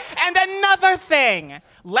 okay? And another thing,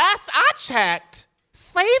 last I checked,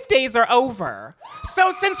 slave days are over.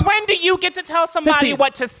 So since when do you get to tell somebody 15.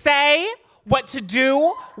 what to say, what to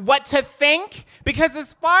do, what to think? Because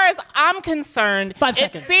as far as I'm concerned, 5 it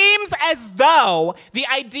seconds. seems as though the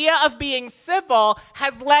idea of being civil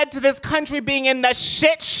has led to this country being in the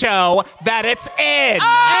shit show that it's in.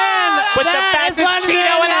 With the that is fascist 1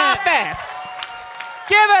 Cheeto in minute. office.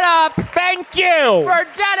 Give it up Thank you. for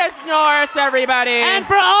Dennis Norris, everybody. And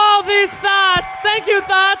for all these thoughts, thank you,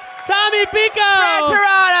 thoughts, Tommy Pico, Fred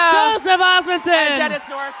Toronto, Joseph Osmondson, and Dennis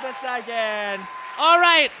Norris II. All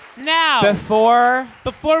right, now, Before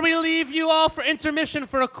we leave you all for intermission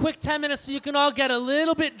for a quick 10 minutes so you can all get a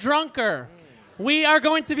little bit drunker, we are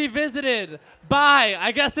going to be visited by,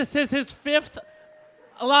 I guess this is his 5th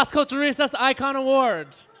Las Culturistas Icon Award.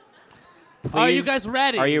 Are you guys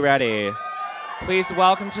ready? Are you ready? Please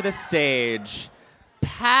welcome to the stage,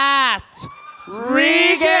 Pat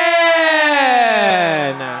Regan.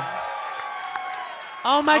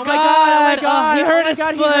 Oh my Oh my god! God, oh my God, he oh hurt my his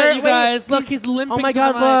God, he foot, hurt- you wait, guys. Look, he's limping. Oh my to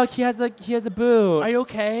God! the mic. Look, he has a boot. Are you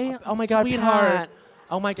okay? Oh my God, sweetheart. Pat.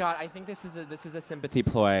 Oh my God! I think this is a sympathy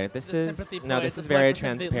ploy. This a is sympathy no. ploy. This This is is very like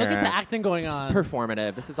sympathy. transparent. Look at the acting going It's on.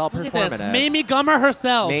 performative. This is all Look performative. at this. Mamie Gummer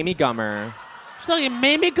herself. Mamie Gummer. She's like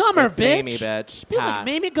Mamie Gummer, It's bitch. Mamie, bitch. Feels Pat. like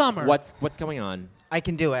Mamie Gummer. What's going on? I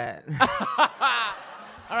can do it.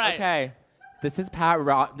 All right. Okay. This is Pat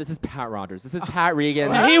Rogers. This is Pat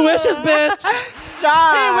Regan. He wishes, bitch.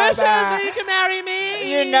 Stop. He wishes that you could marry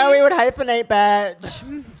me. You know we would hyphenate,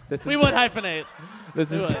 bitch. This is We would hyphenate.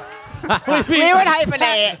 This is We would. We would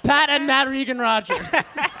hyphenate. Pat and Matt Regan Rogers.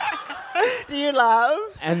 Do you love?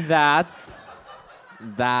 And that's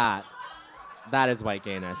that. That is white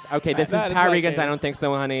gayness. Okay, this That is is Pat white Regan's I gayness. Don't Think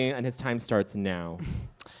So, Honey, and his time starts now.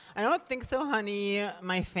 I don't think so, honey.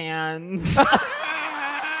 My fans.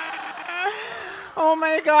 Oh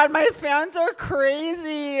my God, my fans are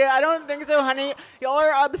crazy. I don't think so, honey. Y'all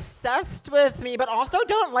are obsessed with me, but also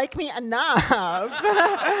don't like me enough.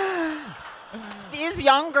 These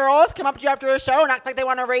young girls come up to you after a show and act like they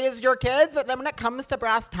want to raise your kids, but then when it comes to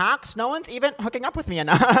brass tacks, no one's even hooking up with me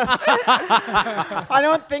enough. I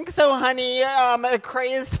don't think so, honey. A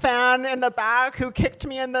crazed fan in the back who kicked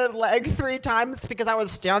me in the leg 3 times because I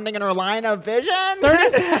was standing in her line of vision. 30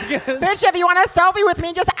 seconds. Bitch, if you want a selfie with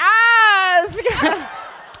me, just ask.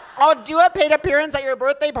 I'll do a paid appearance at your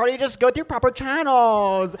birthday party. Just go through proper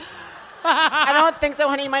channels. I don't think so,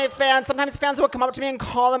 honey. My fans, sometimes fans will come up to me and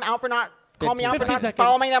call me out for not 15 seconds.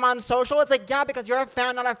 following them on social. It's like, yeah, because you're a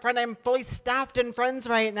fan, not a friend. I'm fully staffed in friends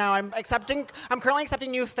right now. I'm currently accepting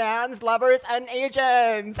new fans, lovers, and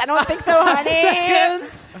agents. I don't think so, honey.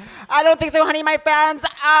 Seconds. I don't think so, honey. My fans,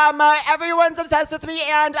 everyone's obsessed with me,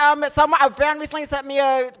 and a fan recently sent me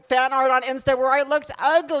a fan art on Insta where I looked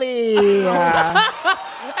ugly.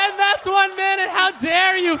 And that's 1 minute. How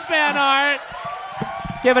dare you, fan art?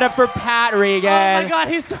 Give it up for Pat Regan. Oh my God,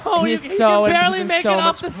 he can barely he's in make so it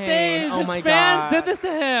off much the pain. stage. Oh His my fans God. did this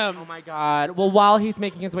to him. Oh my God. Well, while he's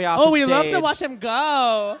making his way off Oh, the we stage. love to watch him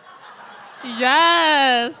go.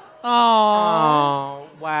 Yes. Oh,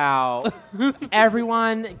 wow.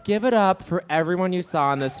 Everyone, give it up for everyone you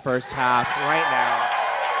saw in this first half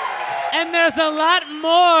right now. And there's a lot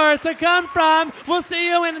more to come from. We'll see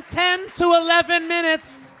you in 10 to 11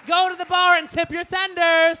 minutes. Go to the bar and tip your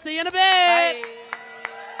tender. See you in a bit. Bye.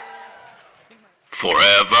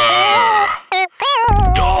 Forever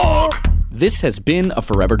Dog. This has been a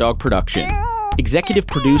Forever Dog production. Executive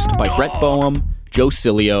produced by Brett Boehm, Joe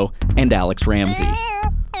Cilio, and Alex Ramsey.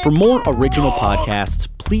 For more original podcasts,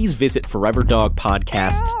 please visit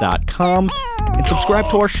foreverdogpodcasts.com and subscribe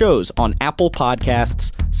to our shows on Apple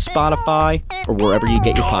Podcasts, Spotify, or wherever you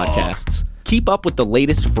get your podcasts. Keep up with the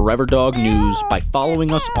latest Forever Dog news by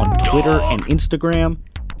following us on Twitter and Instagram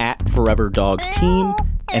 @ForeverDogTeam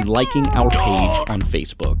and liking our page on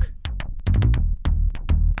Facebook.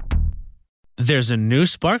 There's a new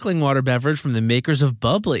sparkling water beverage from the makers of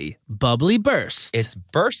Bubbly, Bubbly Burst. It's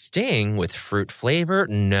bursting with fruit flavor,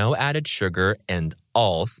 no added sugar, and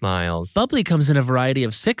all smiles. Bubbly comes in a variety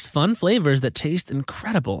of 6 fun flavors that taste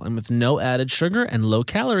incredible, and with no added sugar and low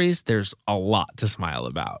calories, there's a lot to smile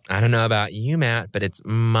about. I don't know about you, Matt, but it's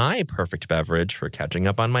my perfect beverage for catching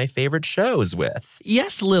up on my favorite shows with.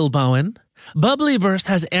 Yes, Lil Bowen. Bubbly Burst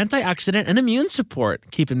has antioxidant and immune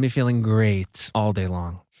support, keeping me feeling great all day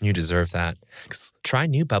long. You deserve that. Try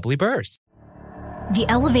new Bubbly Burst. The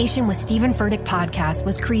Elevation with Stephen Furtick podcast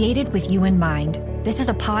was created with you in mind. This is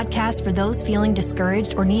a podcast for those feeling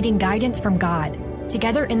discouraged or needing guidance from God.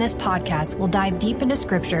 Together in this podcast, we'll dive deep into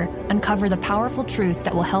scripture, uncover the powerful truths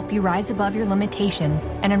that will help you rise above your limitations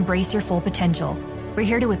and embrace your full potential. We're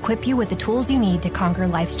here to equip you with the tools you need to conquer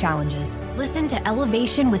life's challenges. Listen to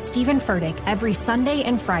Elevation with Stephen Furtick every Sunday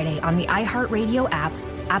and Friday on the iHeartRadio app,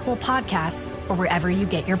 Apple Podcasts, or wherever you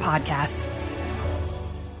get your podcasts.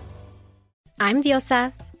 I'm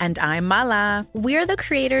Diosa. And I'm Mala. We're the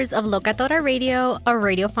creators of Locatora Radio, a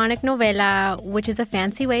radiophonic novela, which is a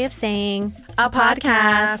fancy way of saying a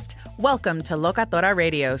podcast. Welcome to Locatora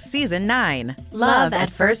Radio Season 9. Love at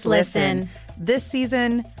First Listen. This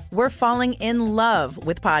season, we're falling in love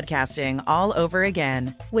with podcasting all over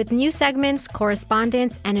again. With new segments,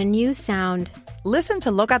 correspondence, and a new sound. Listen to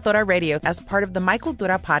Locatora Radio as part of the My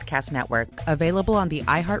Cultura Podcast Network. Available on the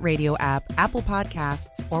iHeartRadio app, Apple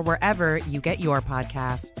Podcasts, or wherever you get your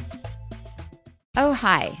podcasts. Oh,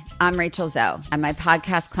 hi, I'm Rachel Zoe, and my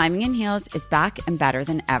podcast, Climbing in Heels, is back and better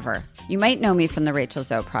than ever. You might know me from the Rachel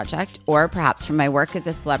Zoe Project, or perhaps from my work as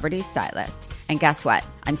a celebrity stylist. And guess what?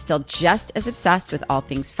 I'm still just as obsessed with all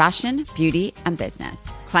things fashion, beauty, and business.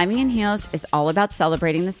 Climbing in Heels is all about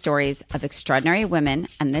celebrating the stories of extraordinary women,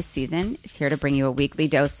 and this season is here to bring you a weekly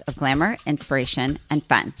dose of glamour, inspiration, and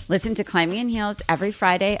fun. Listen to Climbing in Heels every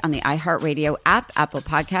Friday on the iHeartRadio app, Apple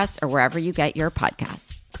Podcasts, or wherever you get your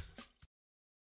podcasts.